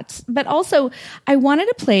about that. But also I wanted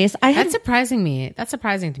a place. That's surprising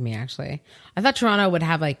to me, actually. I thought Toronto would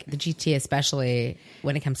have like the GTA, especially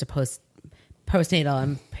when it comes to postnatal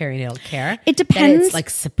and perinatal care. It depends. That it's like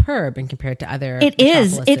superb in compared to other. It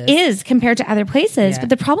is compared to other places. Yeah. But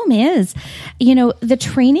the problem is, the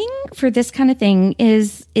training for this kind of thing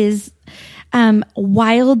is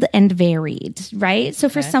wild and varied, right? So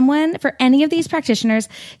for any of these practitioners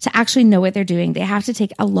to actually know what they're doing, they have to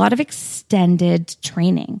take a lot of extended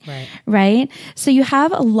training, right? So you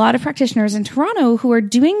have a lot of practitioners in Toronto who are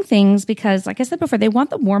doing things because, like I said before, they want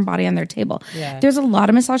the warm body on their table. Yeah. There's a lot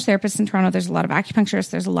of massage therapists in Toronto. There's a lot of acupuncturists.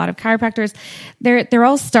 There's a lot of chiropractors. They're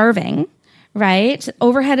all starving. Right.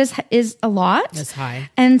 Overhead is a lot. It's high.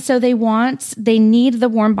 And so they need the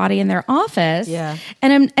warm body in their office. Yeah.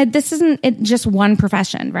 And this isn't just one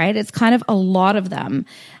profession, right? It's kind of a lot of them.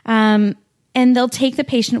 And they'll take the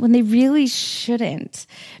patient when they really shouldn't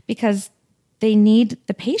because they need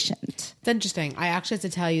the patient. It's interesting. I actually have to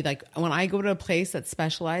tell you, like when I go to a place that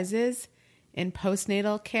specializes in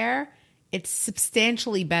postnatal care, it's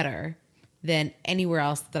substantially better than anywhere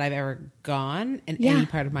else that I've ever gone in any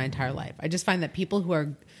part of my entire life. I just find that people who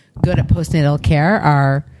are good at postnatal care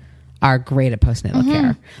are great at postnatal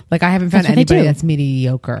care. Like I haven't found anybody that's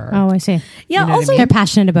mediocre. Oh, I see. Yeah. Also, they're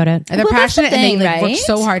passionate about it. And they're passionate and they right? work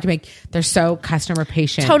so hard to they're so customer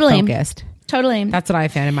patient focused. Totally. That's what I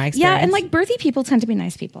found in my experience. Yeah, and like birthy people tend to be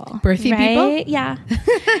nice people. Birthy people? Yeah.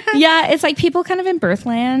 Yeah, it's like people kind of in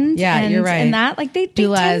birthland. Yeah, you're right. And that, like they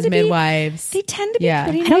doulas, tend to midwives. They tend to be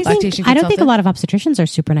pretty I don't nice. think a lot of obstetricians are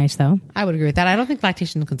super nice though. I would agree with that. I don't think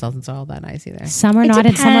lactation consultants are all that nice either. Some are not,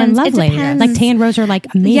 and some are lovely. Like Tay and Rose are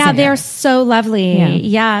like amazing. Yeah, they're so lovely.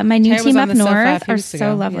 Yeah, my new team up north are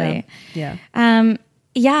so lovely. Yeah.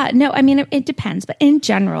 Yeah, no, I mean, it depends. But in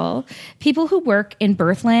general, people who work in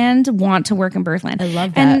birthland want to work in birthland. I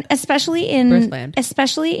love that. And especially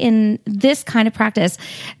in this kind of practice,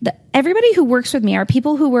 everybody who works with me are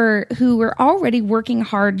people who were already working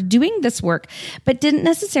hard doing this work, but didn't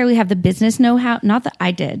necessarily have the business know-how. Not that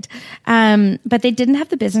I did, but they didn't have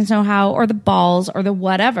the business know-how or the balls or the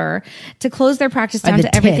whatever to close their practice down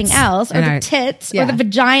to everything else, or the tits or the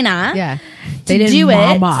vagina. Yeah, they didn't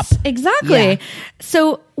warm up. Exactly. Yeah.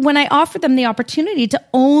 So when I offered them the opportunity to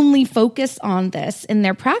only focus on this in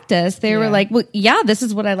their practice, they were like, well, yeah, this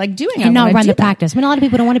is what I like doing. And not run the practice. I mean, a lot of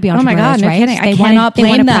people don't want to be entrepreneurs, oh my God, no right? kidding. I cannot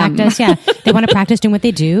blame them. Practice, they want to practice doing what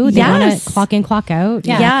they do. They want to clock in, clock out.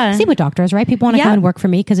 Yeah. Same with doctors, right? People want to come and work for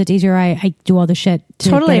me because it's easier. I do all the shit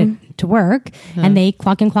to work, and they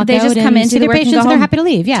clock in, clock out. They just come into their patients and they're happy to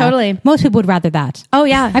leave. Yeah, totally. Most people would rather that. Oh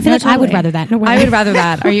yeah, I feel like I would rather that. I would rather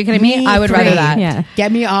that. Are you kidding me? I would rather that. Yeah,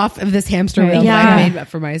 get me off of this hamster wheel that I made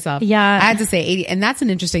for myself. Yeah, I had to say 80, and that's an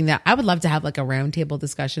interesting. That I would love to have like a roundtable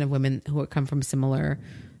discussion of women who come from similar,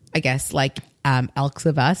 I guess, like elks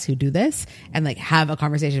of us who do this, and like have a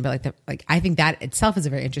conversation about like I think that itself is a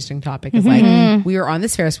very interesting topic. It's like we are on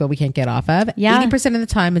this Ferris wheel we can't get off of. 80% of the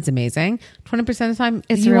time it's amazing. 20% of the time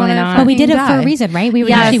it's really not. But we did it for a reason, right? We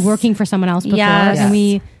were actually working for someone else before, and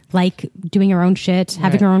we like doing our own shit,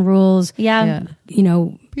 having our own rules. Yeah. You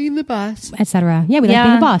know, being the boss, etc. Yeah, we like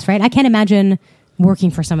being the boss, right? I can't imagine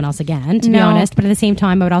working for someone else again, to be honest. But at the same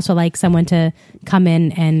time, I would also like someone to come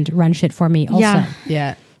in and run shit for me also.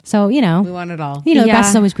 Yeah. So, we want it all. The grass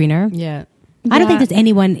is always greener. Yeah. I don't think there's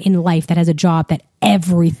anyone in life that has a job that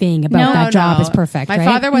everything about that job is perfect. My right?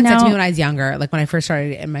 father once said to me when I was younger, like when I first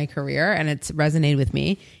started in my career, and it's resonated with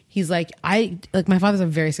me. He's like, my father's a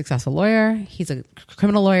very successful lawyer. He's a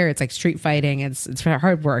criminal lawyer. It's like street fighting. It's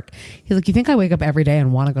hard work. He's like, you think I wake up every day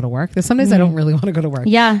and want to go to work? There's some days I don't really want to go to work.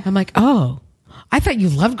 Yeah. I'm like, oh, I thought you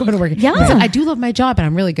loved going to work. Yeah. I do love my job and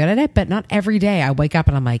I'm really good at it, but not every day I wake up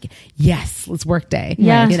and I'm like, yes, let's work day.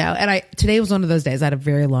 Yeah. You know, and today was one of those days. I had a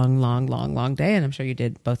very long day, and I'm sure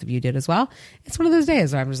both of you did as well. It's one of those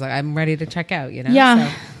days where I'm just like, I'm ready to check out, you know?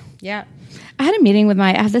 Yeah. So, yeah. I had a meeting with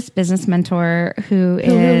I have this business mentor who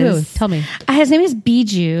is... Tell me. His name is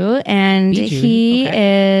Bijou, and he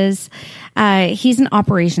is... he's an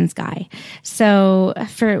operations guy. So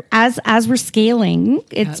as we're scaling,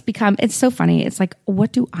 it's so funny. It's like,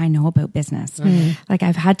 what do I know about business? Like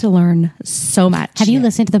I've had to learn so much. Have you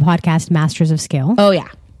listened to the podcast Masters of Scale? Oh yeah.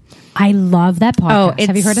 I love that podcast. Oh, it's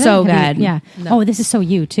have you heard of so it? good. Yeah. No. Oh, this is so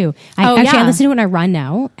you too. I listen to it when I run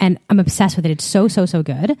now, and I'm obsessed with it. It's so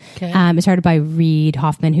good. Okay. It started by Reid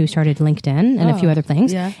Hoffman, who started LinkedIn and a few other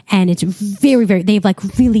things. Yeah. And it's very, very. They have like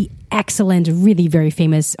really excellent, really very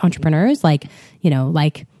famous entrepreneurs, like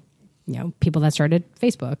people that started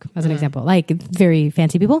Facebook, as an example, like very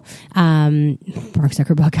fancy people. Mark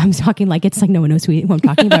Zuckerberg, I'm talking like it's like no one knows who I'm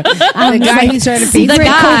talking about. The guy who started Facebook.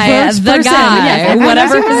 The guy, Yeah,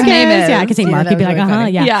 whatever his name is. Yeah, I could say Mark. He'd be like, really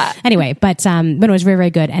funny. yeah. Anyway, but it was very, very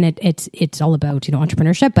good, and it's all about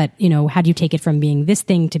entrepreneurship. But how do you take it from being this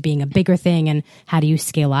thing to being a bigger thing, and how do you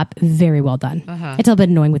scale up? Very well done. It's a little bit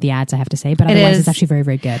annoying with the ads, I have to say, but otherwise it's actually very,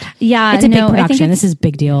 very good. Yeah, it's a big production. This is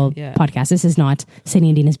big deal podcast. This is not Sydney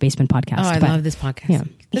and Dina's basement podcast. Oh, I love this podcast. Yeah.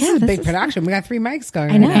 This is a big production. We got 3 mics going.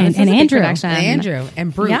 I know. Right now. And Andrew.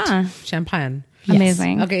 And Brute. Yeah. Champagne.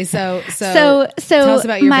 Amazing. Okay, so tell us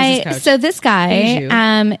about your business coach. So this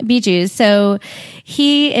guy, Bijou. So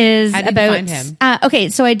he is How did you find him? Okay,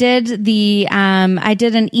 so I did I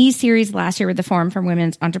did an E-series last year with the Forum for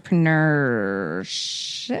Women's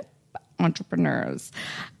Entrepreneurs.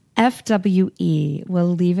 FWE.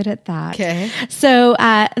 We'll leave it at that. Okay. So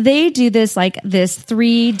they do this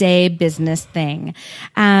 3-day business thing,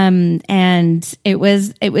 and it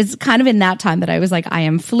was kind of in that time that I was like, I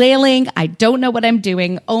am flailing. I don't know what I'm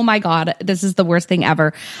doing. Oh my god, this is the worst thing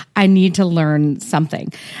ever. I need to learn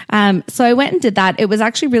something. So I went and did that. It was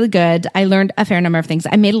actually really good. I learned a fair number of things.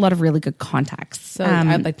 I made a lot of really good contacts. So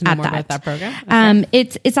I'd like to know more about that program.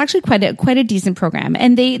 Okay. It's actually quite a decent program,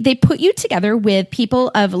 and they put you together with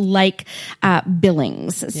people of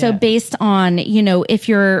billings. So based on, if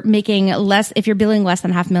you're billing less than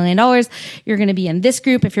 $500,000, you're going to be in this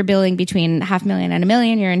group. If you're billing between $500,000 and $1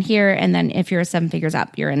 million, you're in here. And then if you're 7 figures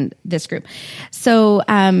up, you're in this group. So,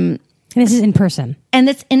 and this is in person. And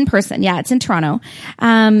it's in person. Yeah, it's in Toronto.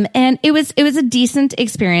 And it was a decent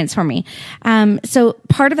experience for me. So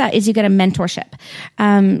part of that is you get a mentorship.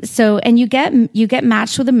 And you get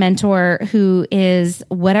matched with a mentor who is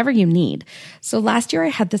whatever you need. So last year I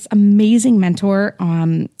had this amazing mentor,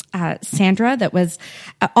 Sandra, that was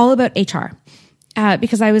all about HR.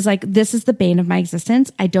 Because I was like, this is the bane of my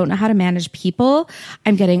existence. I don't know how to manage people.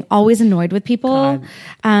 I'm getting always annoyed with people.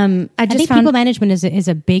 I think people management is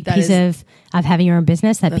a big piece of having your own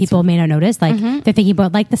business that people may not notice. Like they're thinking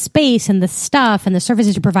about like the space and the stuff and the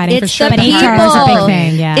services you're providing. It's but the HR is a big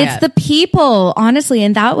thing. Yeah. It's the people, honestly.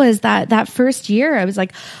 And that was that first year. I was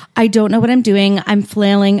like, I don't know what I'm doing. I'm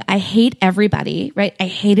flailing. I hate everybody, right? I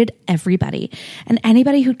hated everybody. And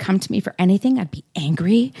anybody who'd come to me for anything, I'd be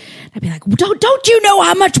angry. I'd be like, don't you know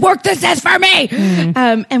how much work this is for me?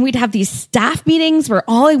 And we'd have these staff meetings where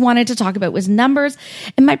all I wanted to talk about was numbers.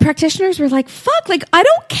 And my practitioners were like, fuck, like, I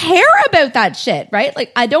don't care about that shit, right?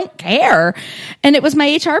 Like, I don't care. And it was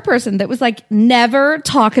my HR person that was like, never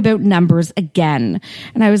talk about numbers again.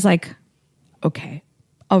 And I was like, okay.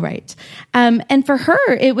 All right. And for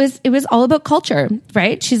her, it was all about culture,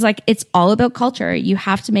 right? She's like, it's all about culture. You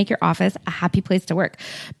have to make your office a happy place to work.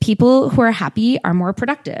 People who are happy are more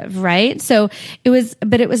productive, right? So it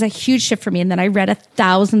was a huge shift for me. And then I read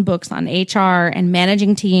 1,000 books on HR and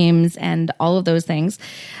managing teams and all of those things.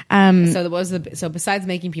 So besides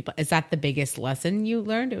making people, is that the biggest lesson you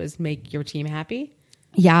learned? It was make your team happy?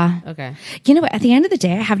 Yeah. Okay. You know what? At the end of the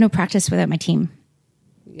day, I have no practice without my team.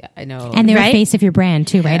 Yeah, I know. And they're right? the face of your brand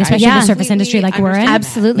too, right? Especially in the service industry like we're in.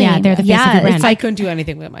 Absolutely. Yeah, they're the face of your brand. I couldn't do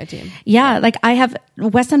anything without my team. Yeah, like I have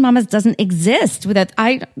West End Mamas doesn't exist without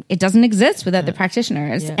the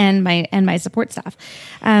practitioners and my support staff.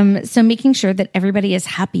 So making sure that everybody is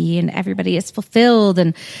happy and everybody is fulfilled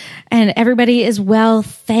and everybody is well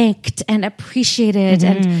thanked and appreciated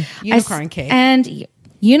and unicorn cake. And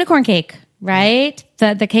unicorn cake. right?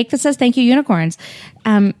 The cake that says "Thank you, unicorns."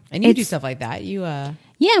 And you do stuff like that. You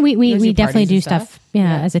Yeah, we definitely do stuff.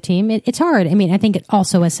 Yeah. As a team, it's hard. I mean, I think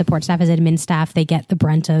also as support staff, as admin staff, they get the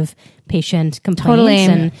brunt of patient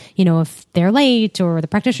complaints, and if they're late or the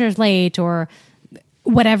practitioner's late or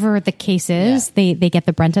whatever the case is, they get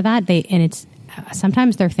the brunt of that. And it's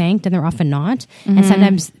sometimes they're thanked and they're often not. And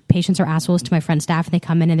sometimes patients are assholes to my friend staff, and they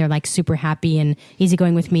come in and they're like super happy and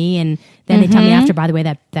easygoing with me, and then they tell me after, by the way,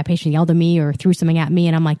 that patient yelled at me or threw something at me,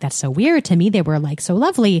 and I'm like, that's so weird. To me, they were like so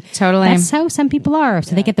lovely. Totally. That's how some people are,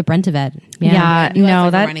 so they get the brunt of it. that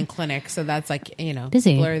running clinics, so that's like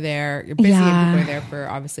busy. People are there, you're busy, and people are there for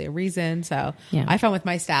obviously a reason. So I found with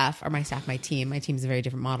my team's a very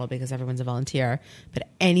different model because everyone's a volunteer, but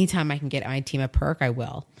anytime I can get my team a perk, I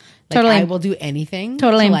will. I will do anything.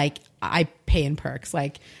 Totally. I pay in perks.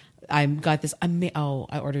 I got this.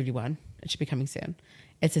 I ordered you one. It should be coming soon.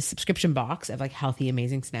 It's a subscription box of healthy,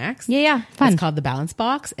 amazing snacks. Yeah. Fun. It's called the Balance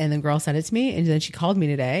Box. And the girl sent it to me. And then she called me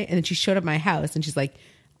today. And then she showed up at my house. And she's like,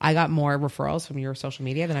 I got more referrals from your social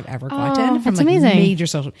media than I've ever gotten. From that's amazing. Major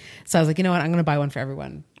social. So I was like, you know what? I'm going to buy one for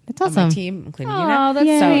everyone. That's awesome. On my team, including you. That's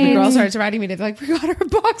so sweet. the girls started writing me. They're like, we got our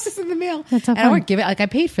boxes in the mail. That's so and I fun. won't give it. I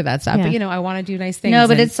paid for that stuff. Yeah. But, I want to do nice things. No,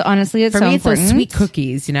 but And it's honestly, it's for so me, important. it's those sweet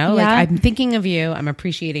cookies, Yeah. I'm thinking of you. I'm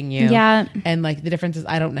appreciating you. Yeah. And the difference is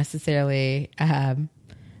I don't necessarily, I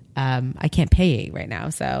can't pay right now.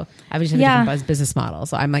 So I just have a different business model.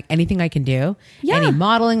 So I'm like, anything I can do, any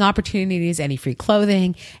modeling opportunities, any free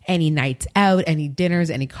clothing, any nights out, any dinners,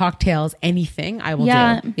 any cocktails, anything I will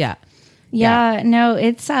do. Yeah. No,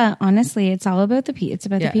 it's honestly, it's all about the people. It's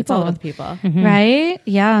about the people. It's all about the people. Right?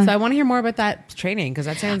 Yeah. So I want to hear more about that training because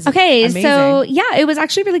that sounds okay. amazing. So it was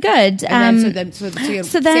actually really good. And then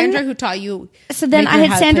Sandra, who taught you. So then I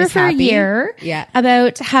had Sandra for a year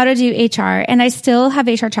about how to do HR, and I still have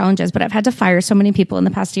HR challenges, but I've had to fire so many people in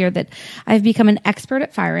the past year that I've become an expert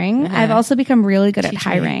at firing. I've also become really good at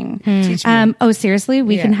hiring. Teach me. Oh, seriously,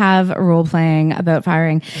 we can have role playing about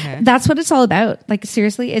firing. That's what it's all about.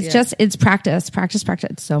 Seriously, it's practice.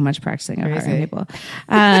 It's so much practicing of hiring people.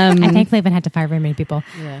 I thankfully haven't had to fire very many people,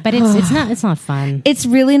 but it's not fun. It's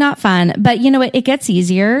really not fun, but you know what? It gets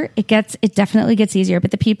easier. It definitely gets easier,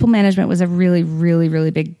 but the people management was a really, really,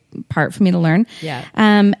 really big part for me to learn. Yeah.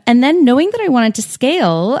 And then knowing that I wanted to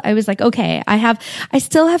scale, I was like, okay, I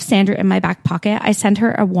still have Sandra in my back pocket. I sent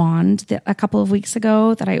her a wand a couple of weeks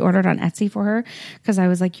ago that I ordered on Etsy for her because I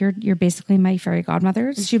was like, you're basically my fairy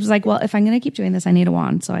godmother. So she was like, well, if I'm going to keep doing this, I need a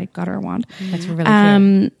wand. So I got her a wand. That's really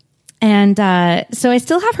cute. And so I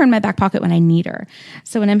still have her in my back pocket when I need her.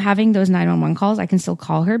 So when I'm having those 911 calls, I can still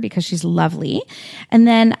call her because she's lovely. And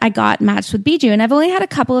then I got matched with Bijou, and I've only had a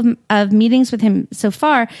couple of meetings with him so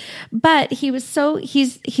far, but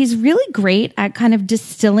he's really great at kind of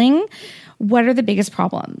distilling what are the biggest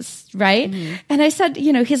problems, right? And I said,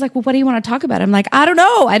 he's like, well, what do you want to talk about? I'm like, I don't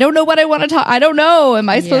know. I don't know what I want to talk. I don't know. Am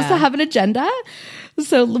I supposed to have an agenda?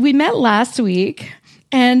 So we met last week,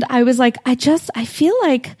 and I was like, I feel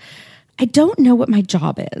like I don't know what my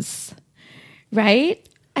job is, right?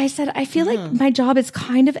 I said, I feel like my job is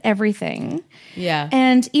kind of everything. Yeah.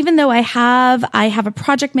 And even though I have a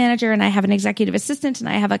project manager, and I have an executive assistant, and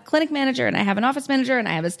I have a clinic manager, and I have an office manager, and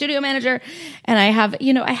I have a studio manager, and I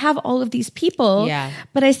have all of these people,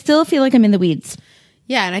 but I still feel like I'm in the weeds.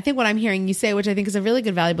 Yeah. And I think what I'm hearing you say, which I think is a really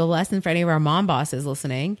good, valuable lesson for any of our mom bosses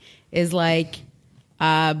listening, is at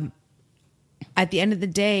the end of the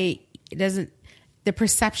day, the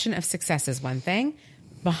perception of success is one thing.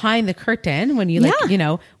 Behind the curtain, when you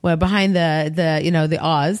behind the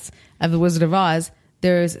Oz of the Wizard of Oz,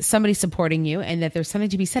 there's somebody supporting you, and that there's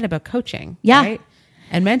something to be said about coaching, right?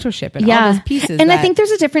 And mentorship and all those pieces. And I think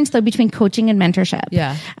there's a difference though between coaching and mentorship.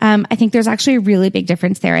 Yeah. I think there's actually a really big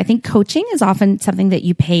difference there. I think coaching is often something that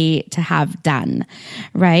you pay to have done,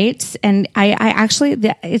 right? And I actually,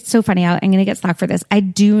 it's so funny. I'm going to get slack for this. I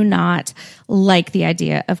do not like the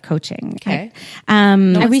idea of coaching. Okay.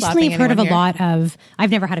 I recently have heard of a lot of,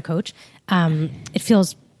 I've never had a coach. It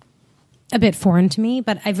feels a bit foreign to me,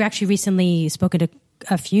 but I've actually recently spoken to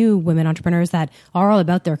a few women entrepreneurs that are all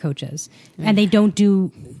about their coaches, and they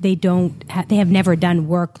have never done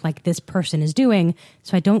work like this person is doing.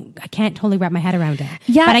 So I can't totally wrap my head around it.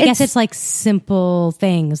 Yeah. But I guess it's like simple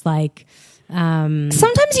things like,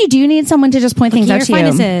 sometimes you do need someone to just point things out to you.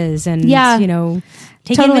 Finances and,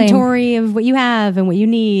 take inventory of what you have and what you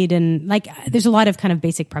need. And there's a lot of kind of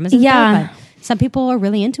basic premises there, but Some people are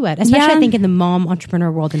really into it, especially I think in the mom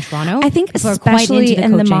entrepreneur world in Toronto. I think especially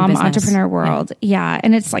in the mom entrepreneur world. Yeah.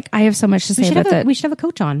 And it's like, I have so much to say about that. We should have a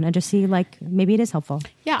coach on and just see like, maybe it is helpful.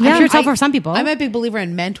 Yeah. I'm sure it's helpful for some people. I'm a big believer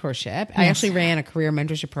in mentorship. Yes. I actually ran a career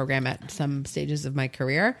mentorship program at some stages of my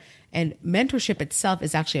career, and mentorship itself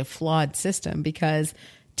is actually a flawed system because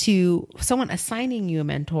to someone assigning you a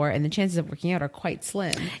mentor and the chances of working out are quite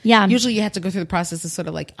slim. Yeah. Usually you have to go through the process of sort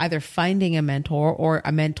of like either finding a mentor or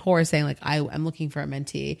a mentor saying like, I'm looking for a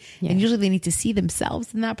mentee. Yeah. And usually they need to see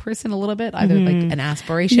themselves in that person a little bit, either like an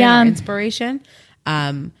aspiration or inspiration.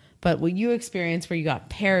 But what you experienced where you got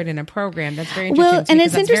paired in a program, that's very interesting. Well, and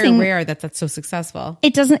it's interesting. Very rare that's so successful.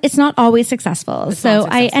 It's not always successful. So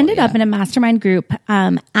I ended up in a mastermind group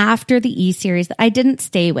after the E-Series that I didn't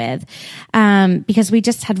stay with because we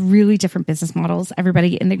just had really different business models.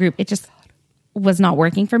 Everybody in the group, it just was not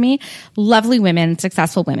working for me. Lovely women,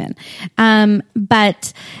 successful women.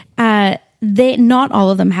 But not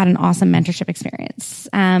all of them had an awesome mentorship experience.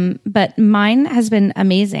 But mine has been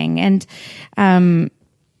amazing. And,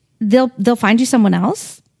 they'll find you someone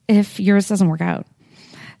else if yours doesn't work out.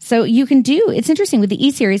 So you can it's interesting with the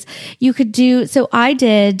E-Series, you could do, so I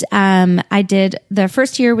did the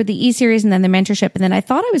first year with the E-Series and then the mentorship. And then I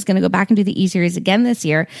thought I was going to go back and do the E-Series again this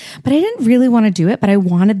year, but I didn't really want to do it, but I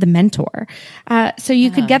wanted the mentor. So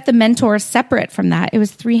you could get the mentor separate from that. It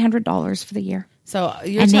was $300 for the year. So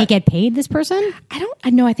they get paid, this person?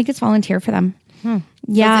 I know. I think it's volunteer for them.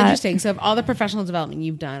 Yeah. So it's interesting. So of all the professional development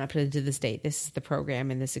you've done up to this date, this is the program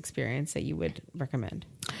and this experience that you would recommend.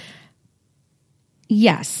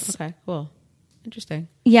 Yes. Okay, cool. Interesting.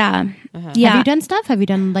 Yeah. Yeah. Have you done stuff? Have you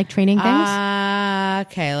done like training things?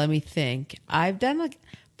 Okay, let me think. I've done like,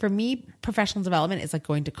 for me, professional development is like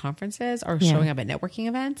going to conferences or showing up at networking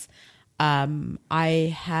events.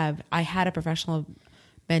 I had a professional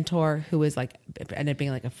mentor who was like, ended up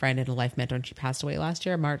being like a friend and a life mentor, and she passed away last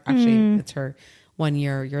year. Actually, it's her 1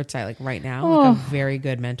 year yurtsite like right now. Like a very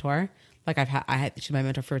good mentor. Like she's my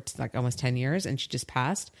mentor for like almost 10 years, and she just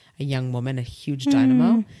passed. A young woman, a huge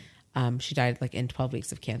dynamo. She died like in 12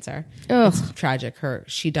 weeks of cancer. It's tragic.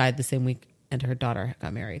 She died the same week, and her daughter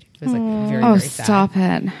got married. It was like very, very sad. Stop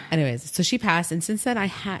it. Anyways, so she passed, and since then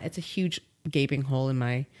it's a huge gaping hole in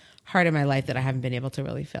my heart and my life that I haven't been able to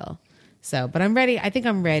really fill. So, but I'm ready. I think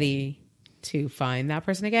I'm ready to find that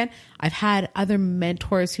person again. I've had other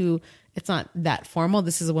mentors who, it's not that formal.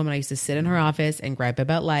 This is a woman I used to sit in her office and gripe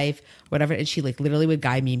about life, whatever. And she like literally would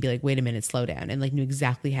guide me and be like, wait a minute, slow down. And like knew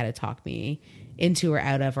exactly how to talk me into or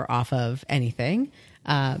out of or off of anything.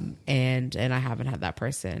 And I haven't had that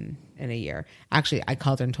person in a year. Actually, I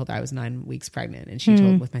called her and told her I was 9 weeks pregnant, and she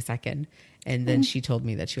told with my second. And then she told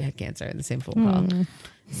me that she had cancer in the same phone call.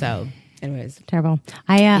 So anyways, terrible.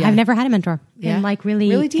 I've never had a mentor in like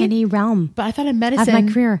really any realm. But I thought in medicine, of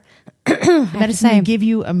my career, medicine would give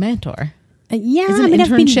you a mentor. Yeah, I mean, I've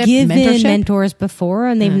been given mentors before,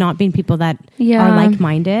 and they've not been people that are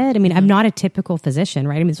like-minded. I mean, I'm not a typical physician,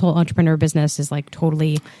 right? I mean, this whole entrepreneur business is like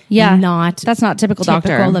totally that's not typical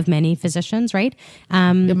doctor of many physicians, right?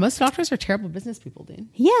 Most doctors are terrible business people, Dean.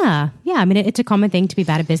 Yeah. I mean, it's a common thing to be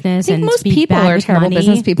bad at business. I think most people are terrible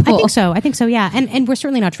business people. I think so. Yeah, and we're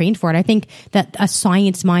certainly not trained for it. I think that a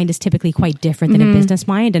science mind is typically quite different than a business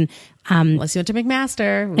mind, and unless you went to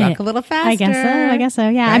McMaster, walk a little faster. I guess so.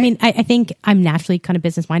 Yeah. Right? I mean, I think I'm naturally kind of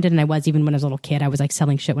business minded, and I was even when I was a little kid. I was like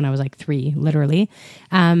selling shit when I was like 3, literally.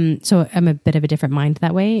 So I'm a bit of a different mind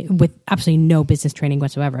that way, with absolutely no business training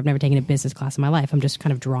whatsoever. I've never taken a business class in my life. I'm just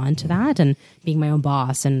kind of drawn to that and being my own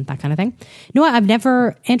boss and that kind of thing. No, I've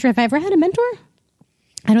never, Andrew, have I ever had a mentor?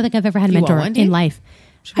 I don't think I've ever had a mentor in life.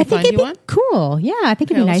 I think it'd be cool. Yeah, I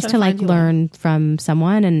think it'd be nice to like learn from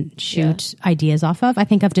someone and shoot ideas off of. I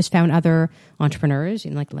think I've just found other entrepreneurs,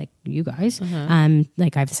 you know, like you guys.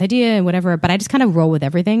 Like I have this idea and whatever, but I just kind of roll with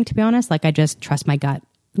everything, to be honest. Like I just trust my gut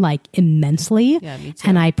like immensely. Yeah, me too.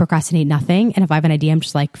 And I procrastinate nothing. And if I have an idea, I'm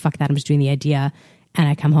just like, fuck that, I'm just doing the idea. And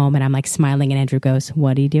I come home and I'm like smiling, and Andrew goes,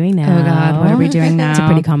 "What are you doing now? Oh God, what are we doing now?" It's a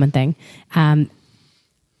pretty common thing.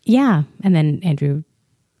 Yeah, and then Andrew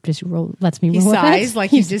just lets me roll. He sighs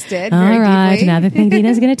like you just did. All very right, deeply. another thing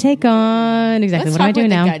Dina's going to take on. Exactly. Let's what am I doing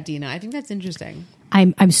now? Gut, Dina. I think that's interesting.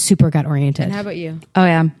 I'm super gut oriented. And how about you? Oh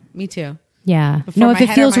yeah, me too. Yeah. No, if it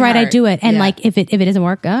feels right, I do it. And like if it doesn't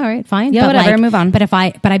work, all right, fine. Yeah, but whatever, like, move on. But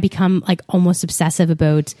I become like almost obsessive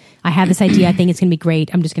about, I have this idea, I think it's going to be great,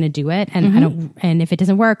 I'm just going to do it. And and if it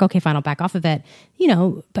doesn't work, okay, fine, I'll back off of it. You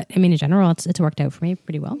know, but I mean, in general, it's worked out for me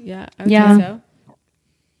pretty well. Yeah. I would say so.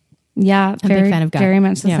 Yeah. I'm a big fan of gut. Very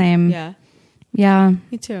much the same. Yeah. Yeah.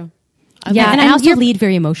 Me too. And I also lead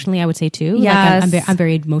very emotionally, I would say too. Yes. Like I'm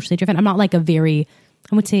very emotionally driven. I'm not like a very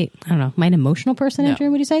I would say, I don't know, am I an emotional person,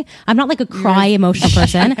 Andrew, would you say? I'm not like a cry emotional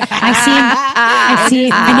person. I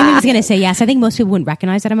knew he was going to say yes. I think most people wouldn't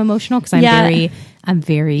recognize that I'm emotional because I'm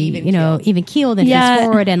very, even keeled and face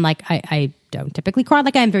forward. And like, I don't typically cry.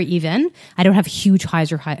 Like I'm very even. I don't have huge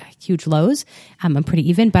highs or huge lows. I'm pretty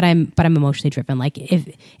even, but I'm emotionally driven. Like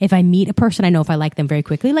if I meet a person, I know if I like them very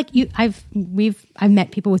quickly. Like I've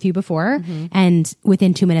met people with you before, and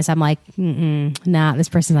within 2 minutes, I'm like, nah, this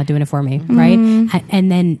person's not doing it for me, right?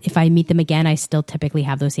 And then if I meet them again, I still typically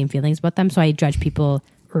have those same feelings about them. So I judge people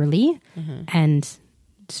early and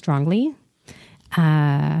strongly.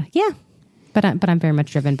 But I'm very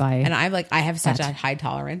much driven by, and I have such a high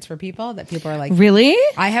tolerance for people that people are like, really?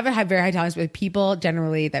 I have a very high tolerance with people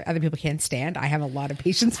generally that other people can't stand. I have a lot of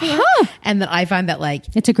patience for them, and then I find that like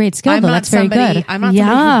it's a great skill. That's very good. I'm not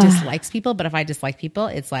somebody who dislikes people, but if I dislike people,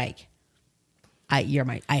 it's like I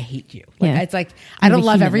hate you. Like, it's like I don't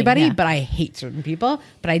love everybody, but I hate certain people.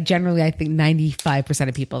 But I think 95%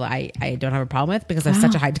 of people I don't have a problem with because I have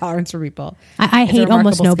such a high tolerance for people. I hate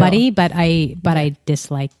almost nobody, but I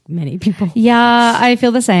dislike many people. Yeah, I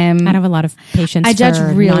feel the same. I have a lot of patience. I judge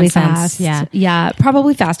really nonsense. fast. Yeah,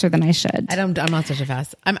 probably faster than I should. I'm not such a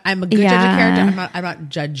fast. I'm a good judge of character. I'm not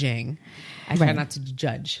judging. I try not to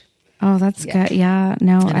judge. Oh, that's good. Yeah.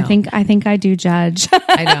 No, I think I do judge.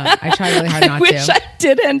 I don't. I try really hard not to. I wish I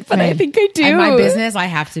didn't, but I think I do. In my business, I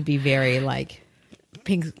have to be very like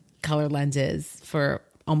pink colored lenses for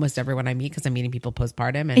almost everyone I meet because I'm meeting people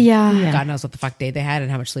postpartum and God knows what the fuck day they had and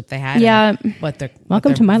how much sleep they had. Yeah.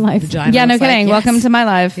 Welcome to my life. Yeah, no kidding. Yes. Welcome to my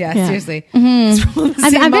life. Yeah. Seriously.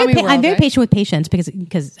 I'm very patient with patients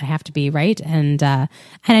because I have to be, right. And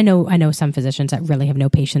I know some physicians that really have no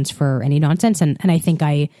patience for any nonsense. And I think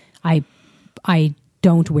I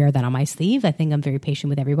don't wear that on my sleeve. I think I'm very patient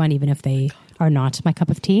with everyone, even if they are not my cup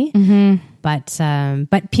of tea. But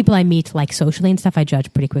people I meet like socially and stuff, I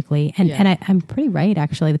judge pretty quickly. And I'm pretty right,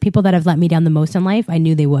 actually. The people that have let me down the most in life, I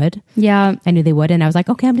knew they would. Yeah. I knew they would. And I was like,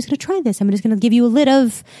 okay, I'm just going to try this. I'm just going to give you a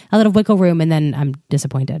little wiggle room. And then I'm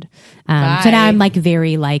disappointed. So now I'm like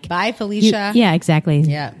very like. Bye, Felicia. Yeah, exactly.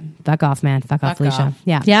 Yeah. Fuck off, man. Fuck off, Felicia. Off.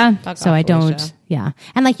 Yeah. Yeah. Fuck so off, I don't. Felicia. Yeah.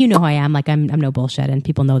 And like, who I am, like I'm no bullshit and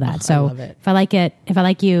people know that. So I love it. if I like it, if I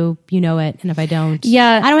like you, you know it. And if I don't,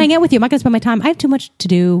 I don't hang out with you. I'm not going to spend my time. I have too much to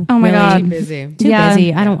do. Oh my God. Too busy. Too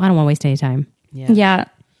busy. I don't want to waste any time. Yeah.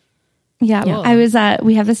 Cool. I was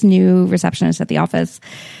we have this new receptionist at the office,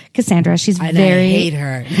 Cassandra. She's I hate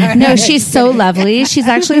her. No, she's so lovely. She's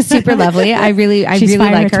actually super lovely. I really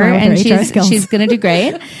like her, and she's going to do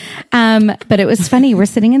great. But it was funny. We're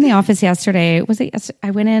sitting in the office yesterday. Was it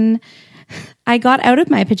yesterday? I got out of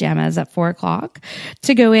my pajamas at 4:00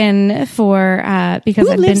 to go in for because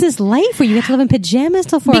who lives this life where you get to live in pajamas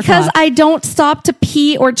till 4:00? Because I don't stop to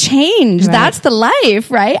pee or change. Right. That's the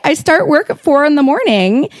life, right? I start work at 4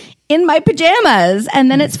 a.m. in my pajamas, and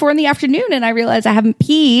then it's 4 p.m, and I realize I haven't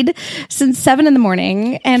peed since 7 a.m.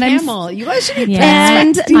 And you guys should be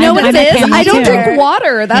and know what it is? I don't drink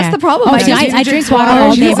water. That's the problem. I drink water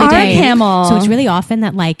all day every day. Camel. So it's really often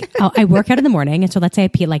that like I work out in the morning, and so let's say I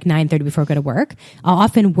pee at like 9:30 before I go to work. I'll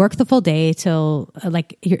often work the full day till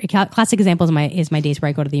like your classic example is my days where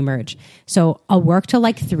I go to the Emerge. So I'll work till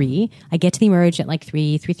like 3. I get to the Emerge at like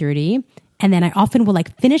 3:30. And then I often will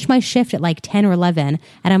like finish my shift at like 10 or 11.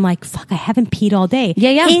 And I'm like, fuck, I haven't peed all day.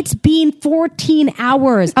 Yeah. It's been 14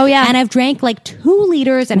 hours. Oh yeah. And I've drank like 2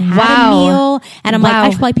 liters and had a meal. And I'm like, I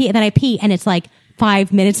should probably pee. And then I pee. And it's like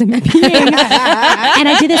 5 minutes of me peeing. And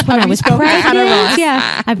I did this when I was pregnant.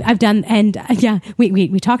 Yeah. I've done, and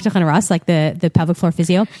we talked to Hannah Ross, like the pelvic floor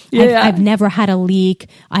physio. Yeah. I've never had a leak.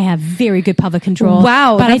 I have very good pelvic control.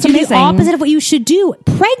 Wow. But That's I do amazing. the opposite of what you should do.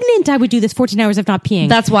 Pregnant, I would do this 14 hours of not peeing.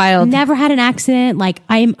 That's wild. Never had an accident. Like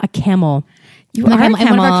I'm a camel. You are a camel. And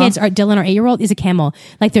one of our kids, Dylan, our 8-year-old, is a camel.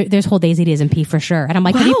 Like there's whole days he doesn't pee for sure. And I'm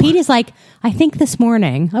like, have you peed? He's like, I think this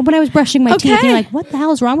morning when I was brushing my teeth. And you're like, what the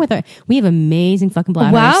hell is wrong with her? We have amazing fucking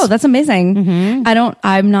bladders. Wow, that's amazing.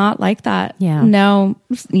 I'm not like that. Yeah. No.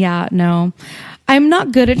 I'm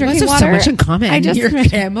not good at drinking water. So much in common. Your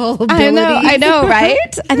camel ability. I know,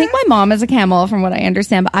 right? I think my mom is a camel from what I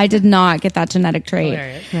understand, but I did not get that genetic trait.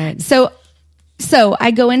 Right. So I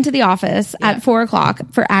go into the office at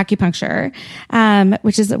 4:00 for acupuncture,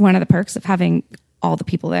 which is one of the perks of having all the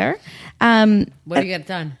people there. What do you get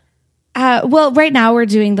done? Well, right now we're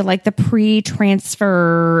doing the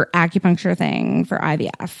pre-transfer acupuncture thing for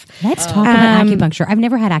IVF. Let's talk about acupuncture. I've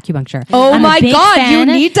never had acupuncture. Oh my God, you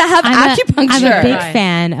need to have acupuncture. I'm a big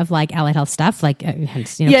fan of allied health stuff,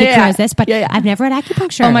 hence, Kikura is this, but I've never had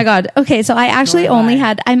acupuncture. Oh my God. Okay. So I actually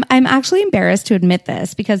I'm actually embarrassed to admit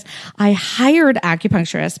this because I hired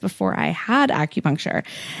acupuncturists before I had acupuncture.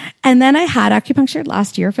 And then I had acupuncture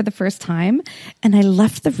last year for the first time. And I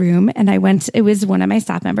left the room and it was one of my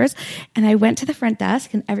staff members. And I went to the front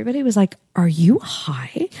desk and everybody was like, "Are you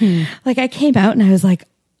high?" I came out and I was like,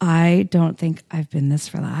 I don't think I've been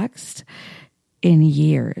this relaxed in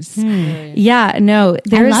years. Yeah, no.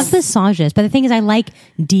 I love massages, but the thing is I like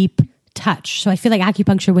deep touch. So I feel like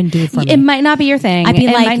acupuncture wouldn't do it for me. It might not be your thing. I'd be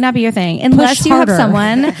it might not be your thing unless you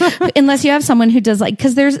have someone who does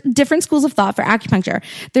because there's different schools of thought for acupuncture.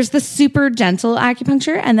 There's the super gentle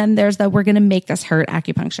acupuncture and then there's the we're going to make this hurt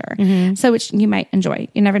acupuncture. So which you might enjoy.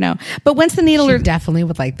 You never know. But once the needles are definitely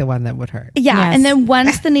would like the one that would hurt. Yeah. Yes. And then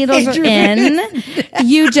once the needles are in,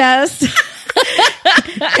 you just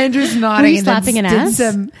Andrew's nodding. Were you slapping an ass?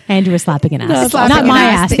 Andrew was slapping an ass. No, not my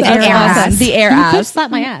ass. The air ass. The air ass.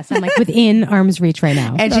 Slap my ass. I'm within arm's reach right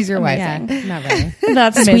now. And she's your wife. Yeah, not really.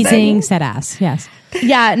 That's squeezing said ass. Yes.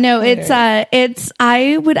 Yeah. No. It's.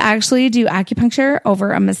 I would actually do acupuncture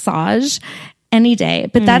over a massage any day,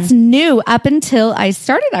 but that's new. Up until I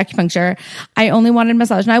started acupuncture, I only wanted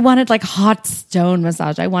massage, and I wanted hot stone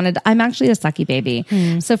massage. I'm actually a sucky baby,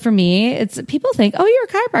 so for me, it's people think, oh, you're a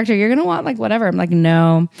chiropractor, you're gonna want whatever. I'm like,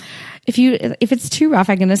 no. If it's too rough,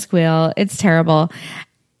 I'm gonna squeal. It's terrible.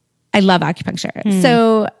 I love acupuncture.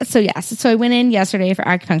 So yes. So I went in yesterday for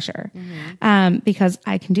acupuncture, because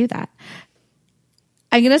I can do that.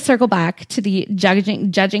 I'm gonna circle back to the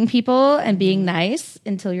judging people and being nice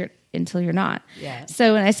until you're not. Yeah.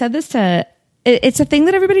 So when I said this it's a thing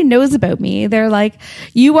that everybody knows about me. They're like,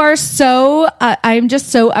 you are so, I'm just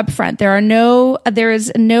so upfront. There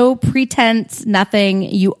is no pretense, nothing.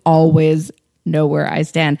 You always know where I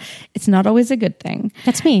stand. It's not always a good thing.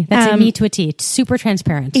 That's me. That's me to a T. It's super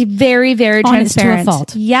transparent. Very, very transparent. To a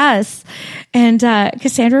fault. Yes. And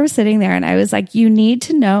Cassandra was sitting there and I was like, you need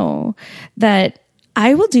to know that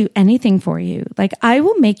I will do anything for you. I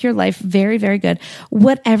will make your life very, very good.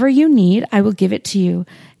 Whatever you need, I will give it to you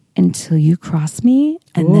until you cross me,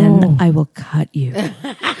 and then I will cut you. Right?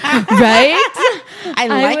 I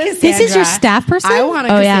like Cassandra. This is your staff person? I want a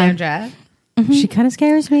Cassandra. Yeah. She kind of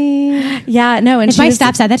scares me. Yeah, no. And if my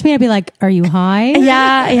staff said that to me, I'd be like, are you high?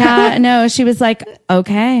 Yeah. No, she was like,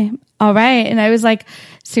 okay, all right. And I was like,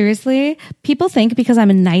 seriously, people think because I'm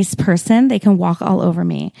a nice person, they can walk all over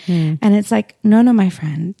me. And it's like, no, my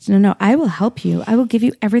friend. No, I will help you. I will give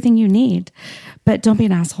you everything you need. But don't be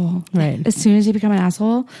an asshole. Right. As soon as you become an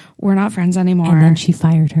asshole, we're not friends anymore. And then she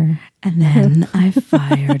fired her. And then I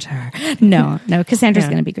fired her. No, Cassandra's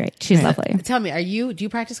going to be great. She's lovely. Tell me, do you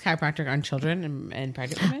practice chiropractic on children and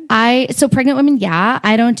pregnant women? So pregnant women, yeah.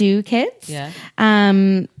 I don't do kids. Yeah.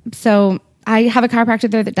 So I have a chiropractor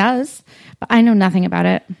there that does, but I know nothing about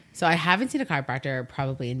it. So I haven't seen a chiropractor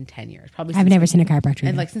probably in 10 years. I've never seen a chiropractor.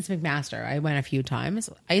 And since McMaster, I went a few times.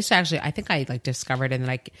 I used to I think I discovered and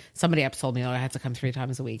then somebody told me I had to come 3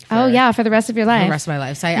 times a week. For the rest of your life. For the rest of my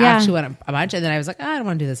life. So I actually went a bunch and then I was like, I don't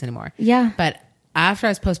want to do this anymore. Yeah. But after I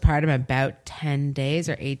was postpartum, about 10 days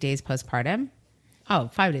or 8 days postpartum,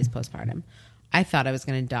 5 days postpartum, I thought I was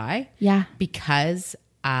going to die. Yeah. Because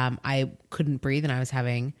I couldn't breathe and I was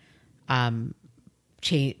having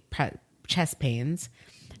chest pains.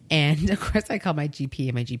 And of course, I called my GP,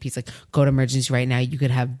 and my GP's like, "Go to emergency right now. You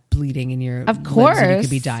could have bleeding in your of course, limbs and you could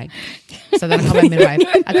be dying." So then I called my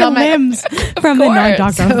midwife. I called my limbs from the night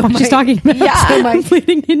doctor. So she's talking about. Yeah, so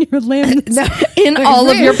bleeding in your limbs, in all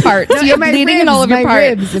of your parts. You have bleeding in all of your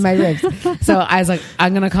parts, in my ribs. So I was like,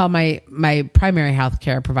 I'm gonna call my primary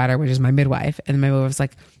healthcare provider, which is my midwife, and my midwife was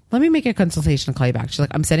like, let me make a consultation and call you back. She's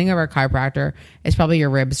like, I'm sending over a chiropractor. It's probably your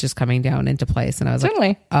ribs just coming down into place. And I was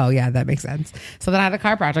like, oh yeah, that makes sense. So then I had a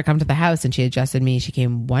chiropractor come to the house and she adjusted me. She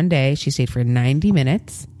came one day. She stayed for 90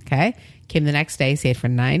 minutes. Okay. Came the next day, stayed for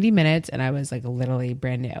 90 minutes. And I was literally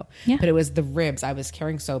brand new. Yeah. But it was the ribs. I was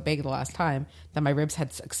carrying so big the last time that my ribs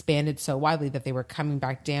had expanded so widely that they were coming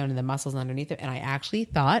back down and the muscles underneath it. And I actually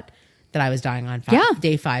thought that I was dying on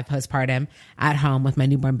day 5 postpartum at home with my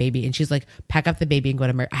newborn baby. And she's like, pack up the baby and go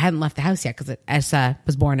to I hadn't left the house yet because Essa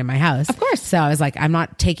was born in my house. Of course. So I was like, I'm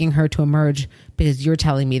not taking her to emerge because you're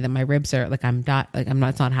telling me that my ribs are it's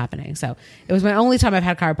not happening. So it was my only time I've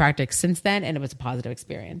had chiropractic since then. And it was a positive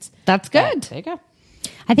experience. That's good. There you go.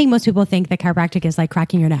 I think most people think that chiropractic is like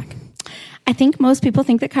cracking your neck. I think most people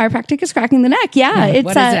think that chiropractic is cracking the neck. Yeah. It's,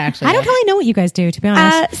 what is it actually? I don't really know what you guys do, to be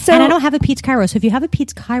honest. So- and I don't have a Pete's Chiro. So if you have a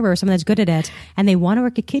Pete's Chiro, someone that's good at it, and they want to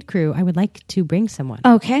work a kid crew, I would like to bring someone.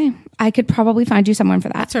 Okay. I could probably find you someone for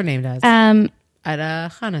that. What's her name does?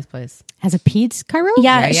 At Hannah's place. Has a Pete's Chiro?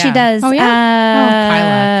 Yeah, she does. Oh,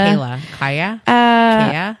 yeah?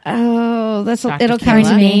 Kaya? Oh, Dr. it'll Kayla. come to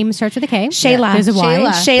Her me. name starts with a K. Shayla. There's a Y.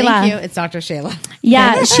 Shayla. Thank you. It's Dr. Shayla.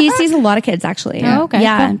 Yeah, she sees a lot of kids actually. Oh, okay.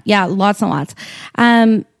 Yeah, Cool. yeah, lots and lots.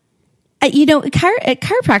 You know,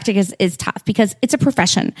 chiropractic is tough because it's a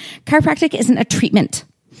profession. Chiropractic isn't a treatment,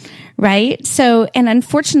 right? So, and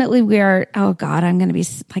unfortunately, we are. Oh God, I'm going to be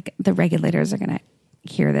like the regulators are going to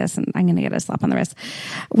hear this, and I'm going to get a slap on the wrist.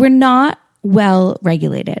 We're not well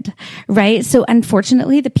regulated, right? So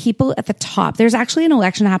unfortunately, the people at the top, there's actually an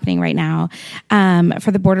election happening right now for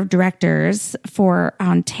the board of directors for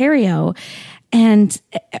Ontario. And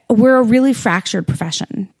we're a really fractured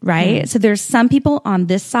profession, right? So there's some people on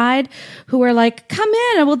this side who are like, come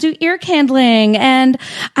in and we'll do ear candling and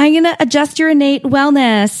I'm going to adjust your innate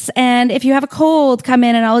wellness. And if you have a cold, come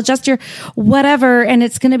in and I'll adjust your whatever. And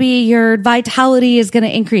it's going to be your vitality is going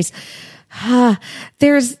to increase. How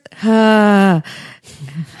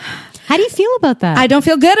do you feel about that? I don't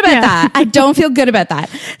feel good about that. I don't feel good about that.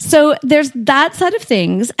 So there's that side of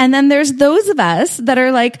things. And then there's those of us that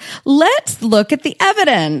are like, let's look at the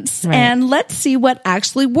evidence and let's see what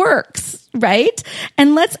actually works. Right.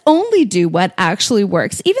 And let's only do what actually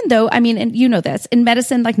works. Even though, I mean, and you know this, in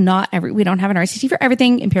medicine, like we don't have an RCT for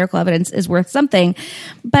everything. Empirical evidence is worth something.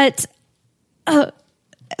 But, so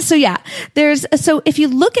if you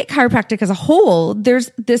look at chiropractic as a whole,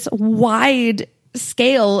 there's this wide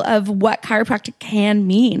scale of what chiropractic can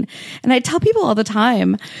mean. And I tell people all the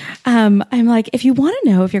time, I'm like, if you want to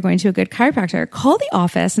know if you're going to a good chiropractor, call the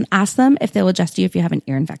office and ask them if they'll adjust you if you have an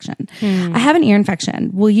ear infection. I have an ear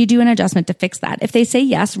infection. Will you do an adjustment to fix that? If they say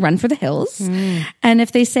yes, run for the hills. And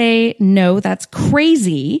if they say no, that's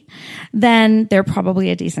crazy, then they're probably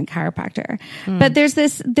a decent chiropractor. But there's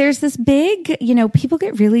this big, you know, people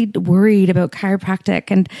get really worried about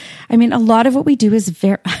chiropractic. And I mean, a lot of what we do is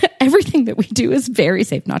everything that we do is very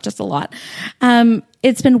safe, not just a lot.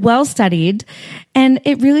 It's been well studied and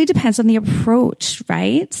it really depends on the approach,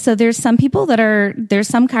 right? So there's some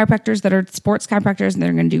chiropractors that are sports chiropractors and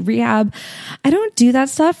they're going to do rehab. I don't do that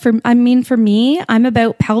stuff. For me, I'm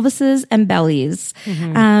about pelvises and bellies,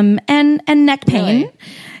 and neck pain. Really?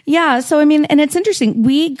 Yeah. So, I mean, and it's interesting.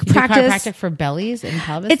 We practice chiropractic for bellies and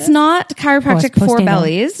pelvis. It's not chiropractic for postnatal.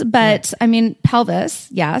 bellies, but I mean, pelvis.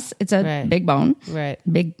 Yes. It's a big bone,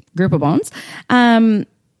 big group of bones.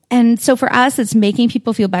 And so for us, it's making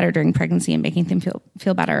people feel better during pregnancy and making them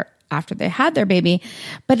feel better after they had their baby.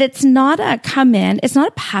 But it's not it's not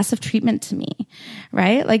a passive treatment to me,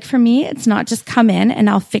 right? Like for me, it's not just come in and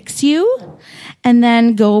I'll fix you and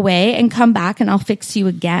then go away and come back and I'll fix you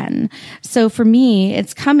again. So for me,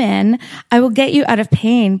 it's come in, I will get you out of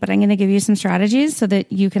pain, but I'm going to give you some strategies so that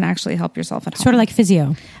you can actually help yourself at home. Sort of like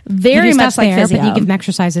physio. Very much like physio. But you give them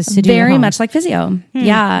exercises to do very much like physio.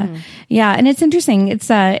 Yeah. Yeah. And it's interesting.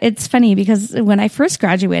 It's funny because when I first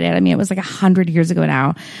graduated, I mean, it was like 100 years ago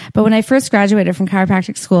now, but when I first graduated from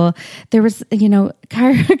chiropractic school, there was, you know,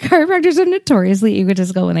 chiropractors are notoriously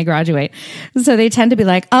egotistical when they graduate. So they tend to be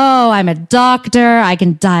like, oh, I'm a doctor. I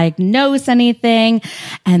can diagnose anything.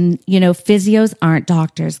 And, you know, physios aren't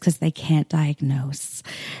doctors because they can't diagnose.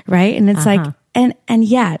 Right. And it's like, and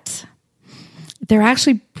yet they're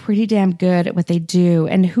actually pretty damn good at what they do.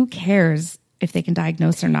 And who cares if they can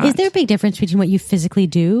diagnose or not? Is there a big difference between what you physically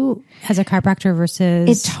do as a chiropractor versus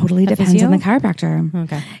it totally depends physio? on the chiropractor.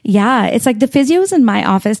 Okay. Yeah. It's like the physios in my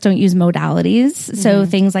office don't use modalities. So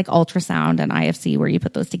things like ultrasound and IFC where you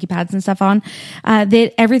put those sticky pads and stuff on,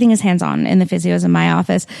 everything is hands-on in the physios in my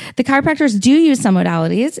office. The chiropractors do use some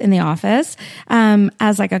modalities in the office,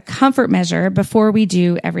 as like a comfort measure before we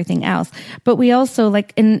do everything else. But we also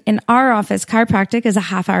like in our office, chiropractic is a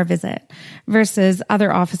half-hour visit versus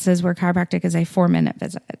other offices where chiropractic is a 4-minute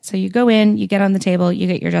visit. So you go in, you get on the table, you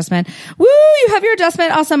get your adjustment. Woo, you have your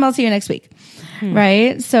adjustment. Awesome. I'll see you next week.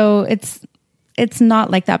 Right. So it's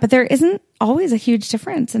not like that, but there isn't always a huge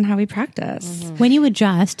difference in how we practice. When you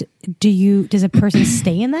adjust, does a person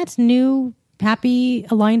stay in that new happy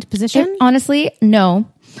aligned position? Honestly,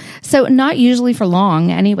 no. So not usually for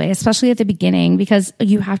long anyway, especially at the beginning, because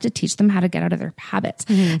you have to teach them how to get out of their habits.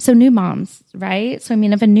 So new moms, right? So I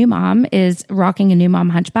mean, if a new mom is rocking a new mom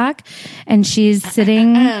hunchback and she's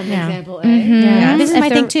sitting, example A. Yeah. This is my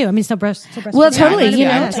thing too. I mean, still breast. well, totally, you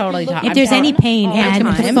know, I'm totally if there's any pain, and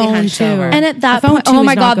the phone too. And at that phone point, too oh is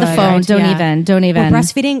my not God, the good, phone, right? don't even. We're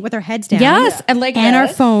breastfeeding with our heads down. Yes. And like and our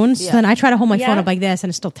this. phones. So then I try to hold my phone Yeah. up like this and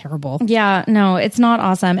it's still terrible. Yeah, no, it's not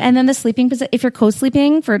awesome. And then the sleeping position, if you're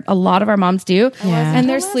co-sleeping, for a lot of our moms do, and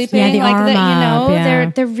they're sleeping Yeah, the like arm that,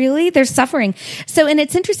 up, they're suffering. So, and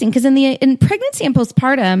it's interesting because in pregnancy and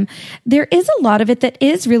postpartum, there is a lot of it that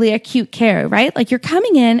is really acute care, right? Like you're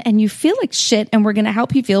coming in and you feel like shit and we're going to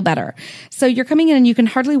help you feel better. So you're coming in and you can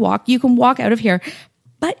hardly walk. You can walk out of here,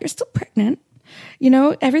 but you're still pregnant. You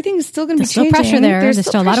know, everything is still going to be still changing. pressure there. There's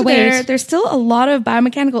still a lot of weight. There's still a lot of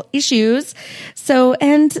biomechanical issues. So,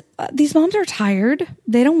 and these moms are tired.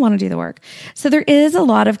 They don't want to do the work. So there is a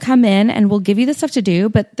lot of come in and we'll give you the stuff to do,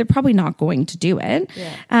 but they're probably not going to do it.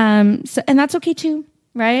 Yeah. So, and that's okay too.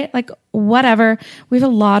 Right? Like whatever. We have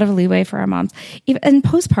a lot of leeway for our moms. Even in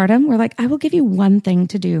postpartum, we're like, I will give you one thing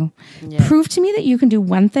to do. Yeah. Prove to me that you can do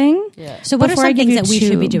one thing. Yeah. So what are some things that we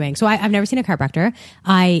should be doing? So I've never seen a chiropractor.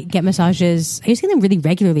 I get massages. I used to get them really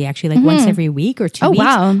regularly, actually, like once every week or 2 weeks.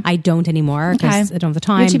 Wow. I don't anymore because I don't have the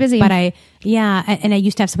time. You're too busy. But I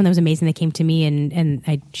used to have someone that was amazing that came to me and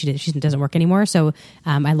she doesn't work anymore. So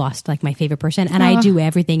I lost like my favorite person, and I do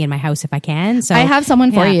everything in my house if I can. So I have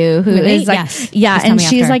someone for you who is like, and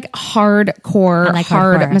she's like hardcore,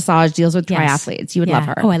 hard massage, deals with triathletes. You would love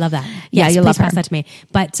her. Oh, I love that. Yeah, yes, you love her. Pass that to me.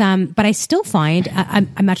 But I still find I'm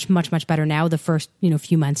much better now. The first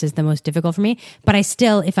few months is the most difficult for me. But I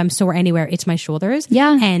still, if I'm sore anywhere, it's my shoulders.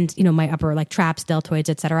 Yeah, and my upper like traps, deltoids,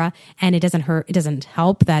 etc. And it doesn't hurt. It doesn't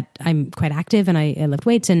help that I'm quite active and I lift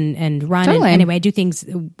weights and run. Totally. And anyway, I do things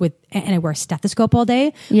and I wear a stethoscope all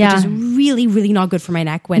day, which is really, really not good for my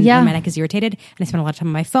neck when my neck is irritated. And I spend a lot of time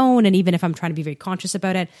on my phone. And even if I'm trying to be very conscious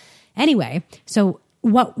about it. Anyway, so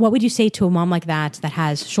what would you say to a mom like that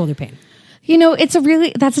has shoulder pain? That's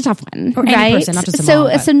a tough one, or right? Any person, not just a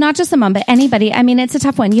mom. So not just a mom, but anybody. I mean, it's a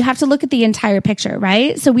tough one. You have to look at the entire picture,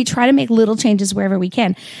 right? So we try to make little changes wherever we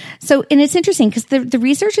can. So, and it's interesting because the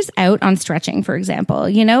research is out on stretching, for example.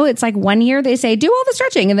 It's like 1 year they say, do all the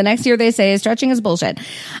stretching. And the next year they say stretching is bullshit.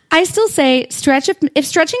 I still say stretch. If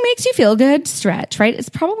stretching makes you feel good, stretch, right? It's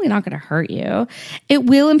probably not going to hurt you. It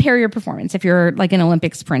will impair your performance if you're like an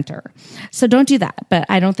Olympic sprinter. So don't do that. But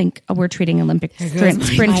I don't think we're treating Olympic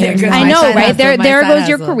sprinters. I know. Right there goes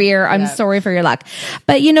your career. I'm sorry for your luck,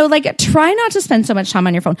 but try not to spend so much time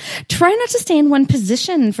on your phone. Try not to stay in one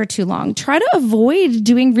position for too long. Try to avoid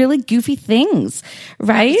doing really goofy things.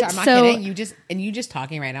 Right? I'm not kidding. You just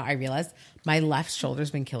talking right now, I realized my left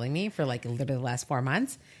shoulder's been killing me for like literally the last 4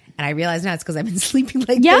 months. And I realize now it's because I've been sleeping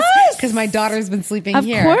like this. Because my daughter's been sleeping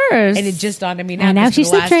here. Of course. And it just dawned on me now. And now she's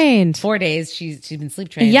sleep trained. 4 days she's been sleep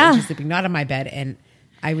trained. Yeah. And she's sleeping not on my bed. And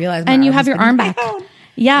I realized and you have your arm back.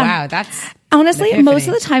 Yeah. Wow, that's honestly, most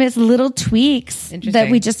of the time it's little tweaks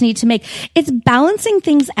that we just need to make. It's balancing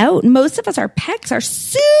things out. Most of us, our pecs are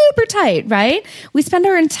super tight, right? We spend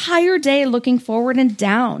our entire day looking forward and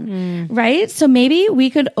down, right? So maybe we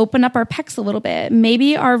could open up our pecs a little bit.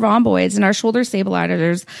 Maybe our rhomboids and our shoulder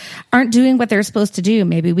stabilizers aren't doing what they're supposed to do.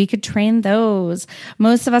 Maybe we could train those.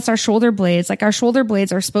 Most of us, our shoulder blades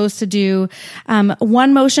are supposed to do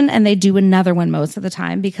one motion and they do another one most of the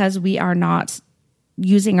time because we are not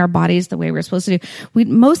using our bodies the way we're supposed to do.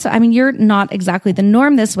 You're not exactly the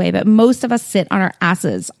norm this way, but most of us sit on our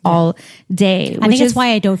asses all day. I think that's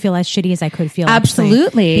why I don't feel as shitty as I could feel.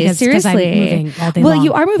 Absolutely. Actually, seriously. I'm moving all day long.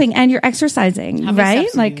 You are moving and you're exercising, right?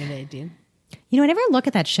 Like, I never look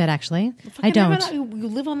at that shit, actually. I don't. You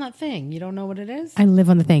live on that thing. You don't know what it is? I live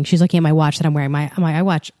on the thing. She's looking at my watch that I'm wearing, my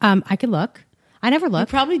iWatch. I could look. I never look. You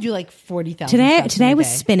probably do like 40,000 Today I was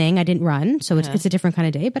spinning. I didn't run, so it's a different kind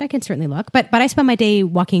of day, but I can certainly look. But I spend my day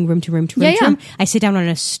walking room to room to room to room. I sit down on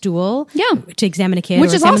a stool to examine a kid,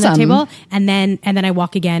 which is awesome. The table, and then I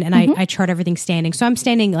walk again and I chart everything standing. So I'm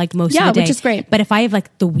standing like most of the day. Which is great. But if I have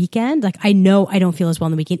like the weekend, like I know I don't feel as well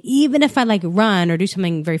on the weekend, even if I like run or do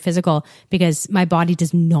something very physical, because my body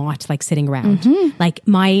does not like sitting around. Like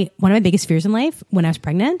one of my biggest fears in life when I was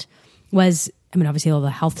pregnant was I mean, obviously all the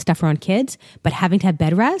health stuff around kids, but having to have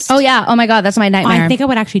bed rest. Oh yeah. Oh my God. That's my nightmare. I think I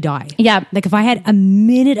would actually die. Yeah. Like if I had a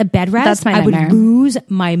minute of bed rest, That's my I would nightmare. lose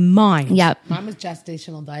my mind. Yep. Mine was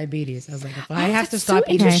gestational diabetes. I was like, if I have to that's stop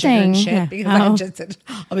so eating sugar and interesting. shit because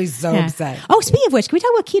I'll be so upset. Oh, speaking of which, can we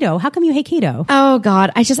talk about keto? How come you hate keto? Oh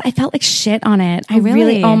God. I felt like shit on it. I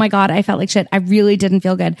really? oh my God. I felt like shit. I really didn't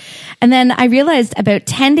feel good. And then I realized about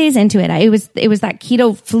 10 days into it, it was that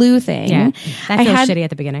keto flu thing. Yeah, that feels shitty at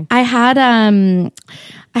the beginning.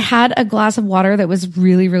 I had a glass of water that was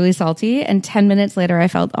really, really salty, and 10 minutes later, I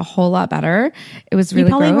felt a whole lot better. It was really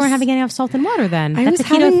You probably gross. weren't having enough salt and water then. That's a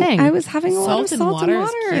keto having, thing. I was having a lot of Salt and salt and water is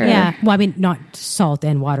water. keto. Yeah. Well, I mean, not salt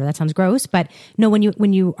and water. That sounds gross. But no, when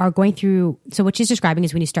you are going through, so what she's describing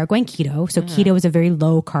is when you start going keto. So keto is a very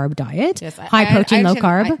low carb diet, Yes, high protein, low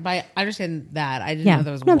carb. I understand that. I didn't Yeah. know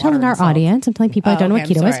there was No, I'm water telling and our salt. audience. I'm telling people I don't know what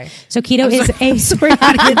okay, keto I'm sorry. is. So keto is a Sorry,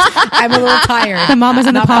 audience. I'm a little tired. The mamas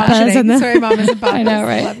and the Not papas functioning. and the- Sorry, mamas and papas. I know,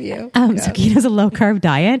 right? Love you. So keto is a low carb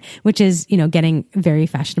diet, which is, getting very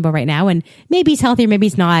fashionable right now. And maybe it's healthier, maybe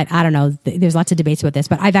it's not. I don't know. There's lots of debates about this,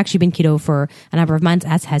 but I've actually been keto for a number of months,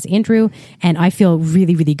 as has Andrew. And I feel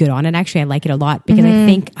really, really good on it. Actually, I like it a lot because I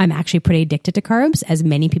think I'm actually pretty addicted to carbs, as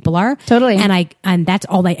many people are. Totally. And that's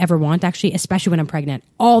all I ever want, actually, especially when I'm pregnant.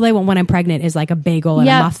 All I want when I'm pregnant is like a bagel and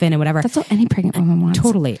a muffin and whatever. That's what any pregnant woman wants.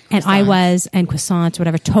 Totally. And and croissants,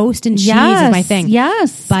 whatever, toast and cheese is my thing.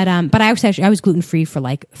 Yes. But I was gluten free for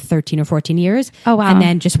like 13 or 14 years. Oh, wow. And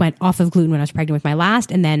then just went off of gluten when I was pregnant with my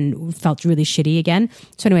last, and then felt really shitty again.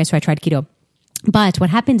 So I tried keto. But what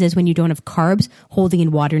happens is when you don't have carbs holding in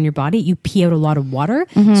water in your body, you pee out a lot of water.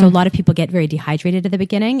 So a lot of people get very dehydrated at the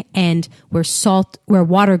beginning, and where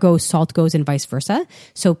water goes, salt goes, and vice versa.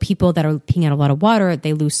 So people that are peeing out a lot of water,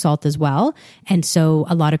 they lose salt as well. And so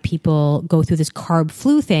a lot of people go through this carb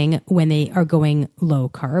flu thing when they are going low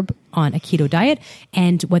carb on a keto diet.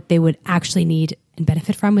 And what they would actually need and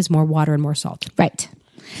benefit from is more water and more salt. Right.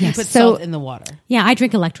 You put salt in the water. Yeah, I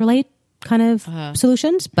drink electrolyte kind of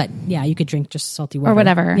solutions, but yeah, you could drink just salty water Or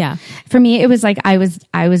whatever. Yeah. For me, it was like I was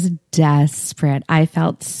desperate. I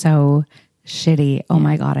felt so shitty. Oh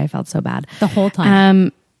my God, I felt so bad. The whole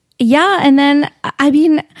time. Yeah. And then, I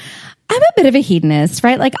mean, I'm a bit of a hedonist,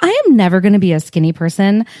 right? Like I am never going to be a skinny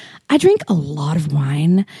person. I drink a lot of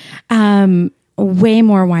wine, way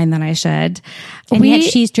more wine than I should. And yet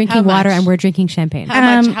she's How drinking water much? and we're drinking champagne.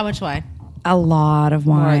 How much wine? A lot of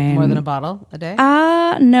wine. More than a bottle a day?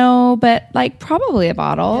 No, but like probably a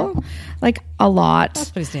bottle, like a lot. That's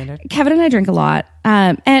pretty standard. Kevin and I drink a lot.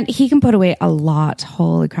 And he can put away a lot.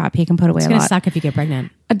 Holy crap. He can put away It's a going to lot. suck if you get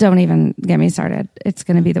pregnant. Don't even get me started. It's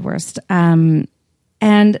going to be the worst. And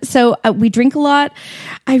so we drink a lot.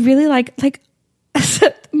 I really like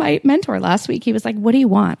my mentor last week, he was like, what do you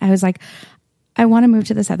want? I was like, I want to move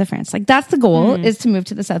to the south of France. Like that's the goal, is to move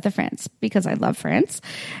to the south of France because I love France.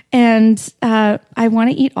 And I want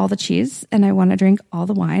to eat all the cheese, and I want to drink all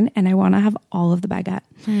the wine, and I want to have all of the baguette.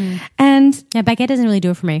 And Yeah, baguette doesn't really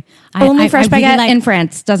do it for me. only fresh really baguette like- in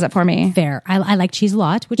France does it for me. Fair. I like cheese a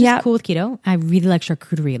lot, which Yeah. is cool with keto. I really like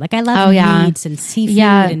charcuterie. Like I love yeah. meats and seafood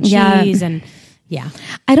Yeah, and yeah. cheese and yeah.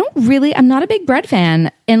 I'm not a big bread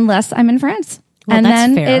fan unless I'm in France. Well, and that's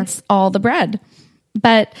then fair. it's all the bread.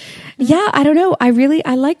 But yeah, I don't know. I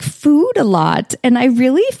like food a lot, and I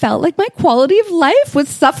really felt like my quality of life was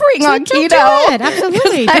suffering on keto. Don't do it.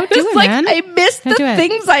 Absolutely. 'Cause I Don't do was it, like, man. I missed Don't do the it.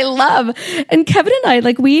 things I love. And Kevin and I,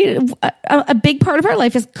 like a big part of our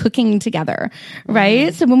life is cooking together,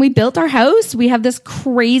 right? So when we built our house, we have this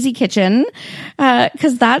crazy kitchen,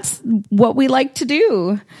 cause that's what we like to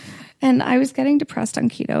do. And I was getting depressed on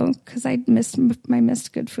keto because I missed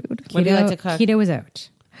good food. What do you like to cook? Keto was out.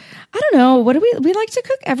 I don't know. What do we like to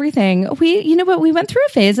cook everything. You know what? We went through a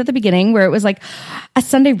phase at the beginning where it was like a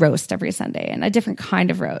Sunday roast every Sunday and a different kind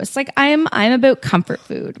of roast. Like I'm about comfort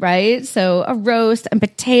food, right? So a roast and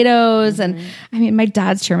potatoes. And I mean, my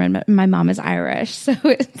dad's German, but my mom is Irish. So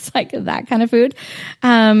it's like that kind of food.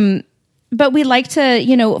 But we like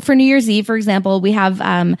to, for New Year's Eve, for example, we have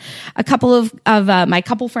a couple of my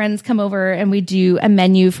couple friends come over and we do a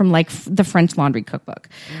menu from like the French Laundry Cookbook.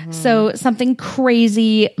 So something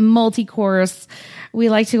crazy, multi-course. We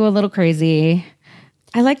like to go a little crazy.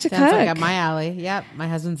 I like to Sounds cook. like up my alley. Yep. My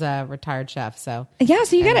husband's a retired chef, so Yeah,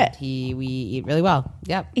 so you get it. We eat really well.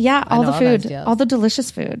 Yep. Yeah, I all know the those food, deals. all the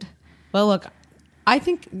delicious food. Well, look, I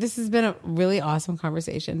think this has been a really awesome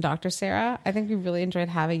conversation, Dr. Sarah. I think we really enjoyed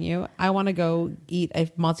having you. I want to go eat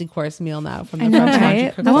a multi-course meal now from the know, French Laundry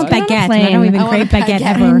right? Cookbook. I want Let's get on a baguette. And I don't plane. even I want crave a baguette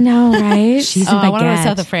baguette. ever. I know, right? She's Oh, a I want to go to baguette.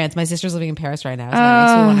 south of France. My sister's living in Paris right now, so that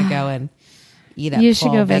makes me want to go and eat at You should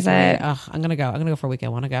Paul go Bakery. visit. Ugh, I'm gonna go for a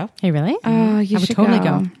weekend. Want to go? Hey, really? Oh, you I would should totally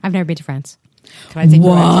go. go. I've never been to France. Can I take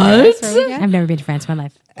What? I've never been to France in my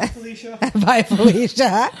life. Bye,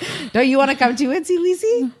 Felicia. Don't you want to come too and see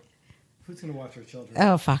Lisi? Who's going to watch our children?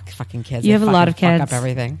 Oh, fucking kids. You They have a lot fucking of fuck kids. up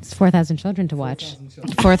everything. It's 4,000 children to watch.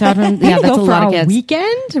 4,000. Yeah, that's Go a for lot of kids.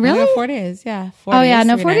 weekend? Really? No, 4 days. Yeah. 4 Oh days, yeah,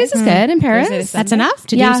 no, 3 4 days nights. is good in Paris. Thursday to That's enough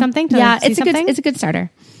to do something? To yeah, see it's something? it's a good starter.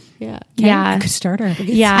 Yeah. Yeah. Good starter.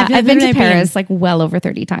 Yeah, I've been to never Paris like well over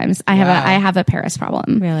 30 times. I have a Paris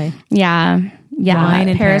problem. Really? Yeah. Wine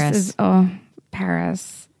in Paris Paris. is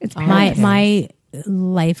Paris. It's Paris. My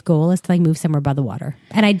life goal is to like move somewhere by the water,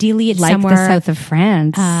 and ideally it's like somewhere the south of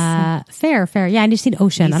France. fair. Yeah, I just need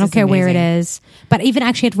ocean. Nice I don't is care where it amazing. is, but even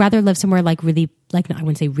actually, I'd rather live somewhere like really, like I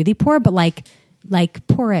wouldn't say really poor, but like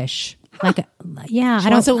poorish. Like, yeah, She I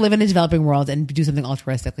don't. wants to live in a developing world and do something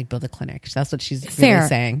altruistic, like build a clinic. That's what she's Fair. really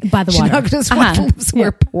saying. By the She's water. not just want to live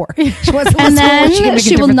somewhere poor. She wants to live and somewhere where then can she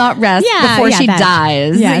make a will difference. not rest Yeah, before yeah, she that.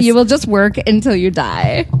 dies. Yes. You will just work until you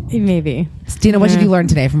die. Maybe. Dina, what did you learn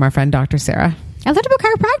today from our friend Dr. Sarah? I learned about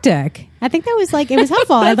chiropractic. I think that was like it was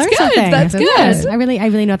helpful. I learned good. something. That's good. I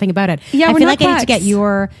really know nothing about it. Yeah, I we're feel not like I need to get quacks.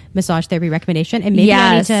 your massage therapy recommendation, and maybe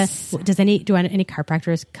Yes. I need to. Do any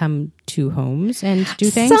chiropractors come to homes and do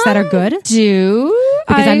things that are good? Do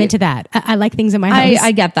Because I'm into that. I like things in my house.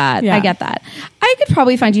 I get that. Yeah. I get that. I could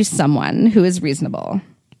probably find you someone who is reasonable.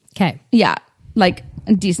 Okay, Yeah, like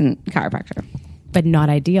a decent chiropractor. but not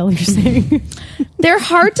ideal. You're saying They're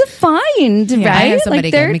hard to find, right? I have somebody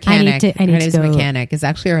like good, they're mechanic. I need Her to name's go- Mechanic. Is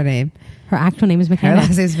actually her name. her actual name is Her McKenna. last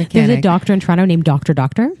name's There's Mechanic. a doctor in Toronto named Doctor.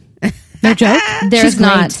 No joke. There's She's great.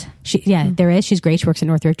 not. There is. She's great. She works at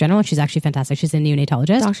North York General. She's actually fantastic. She's a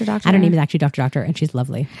neonatologist. Doctor. And her name is actually Doctor, and she's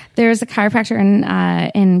lovely. There's a chiropractor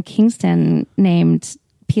in Kingston named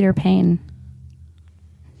Peter Payne.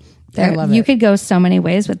 I love You it. could go so many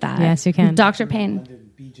ways with that. Yes, you can. Dr. Payne.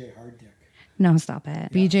 BJ Harddick. No, stop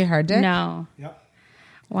it. BJ Harddick? No. Yep.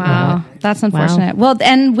 Wow. That's unfortunate. Well,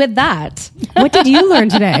 and with that, What did you learn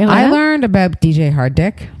today? I Helena? learned about DJ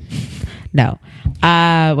Harddick. No.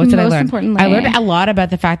 What did I Most learn? importantly- I learned a lot about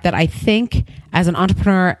the fact that I think as an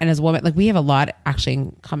entrepreneur and as a woman, like we have a lot actually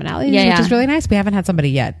in commonalities, Yeah, which yeah. is really nice. We haven't had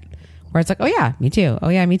somebody yet where it's like, oh yeah, me too. Oh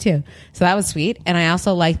yeah, me too. So that was sweet. And I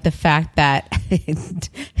also liked the fact that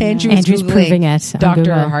Andrew was Andrew's Googling proving it on Dr.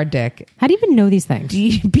 Google. Harddick. How do you even know these things?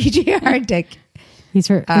 BJ Harddick. Is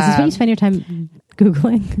this what you spend your time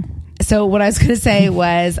Googling? So what I was going to say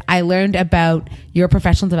was I learned about your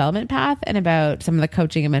professional development path and about some of the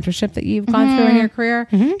coaching and mentorship that you've gone through in your career.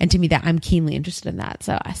 And to me that I'm keenly interested in that.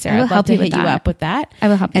 So Sarah, I will I'd love help to you hit with you that. up with that. I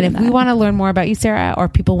will help you And with if we that. want to learn more about you, Sarah, or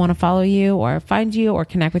people want to follow you or find you or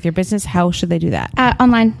connect with your business, how should they do that?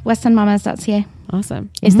 online, westendmamas.ca. Awesome.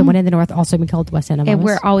 Is the one in the north also been called West End of Mamas?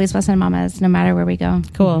 We're always West End Mamas, no matter where we go.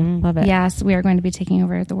 Cool. Love it. Yes, we are going to be taking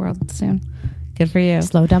over the world soon. Good for you.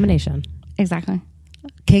 slow domination. Exactly.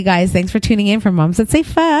 Okay, guys, thanks for tuning in for Moms That Say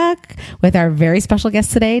Fuck with our very special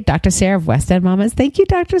guest today, Dr. Sarah of West End Mamas. Thank you,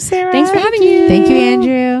 Dr. Sarah. Thanks for having me. Thank you,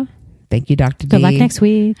 Andrew. Thank you, Dr. D. Good luck next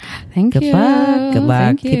week. Thank Good you. luck. Good luck.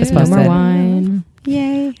 Thank Keep us you. No posted. more wine.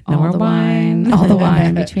 Yay. No All more the wine. All the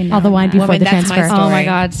wine between now All the and wine then. before the That's my transfer. story. Oh my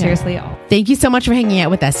God, seriously. Thank you so much for hanging out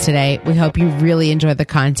with us today. We hope you really enjoyed the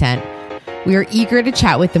content. We are eager to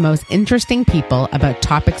chat with the most interesting people about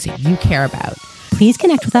topics that you care about. Please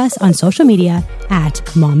connect with us on social media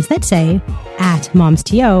at Moms That Say, at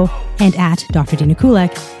MomsTO, and at Dr. Dina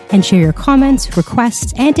Kulak, and share your comments,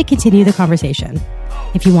 requests, and to continue the conversation.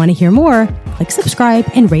 If you want to hear more, click subscribe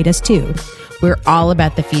and rate us too. We're all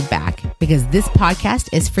about the feedback because this podcast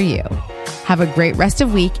is for you. Have a great rest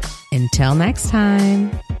of week. Until next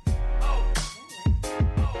time.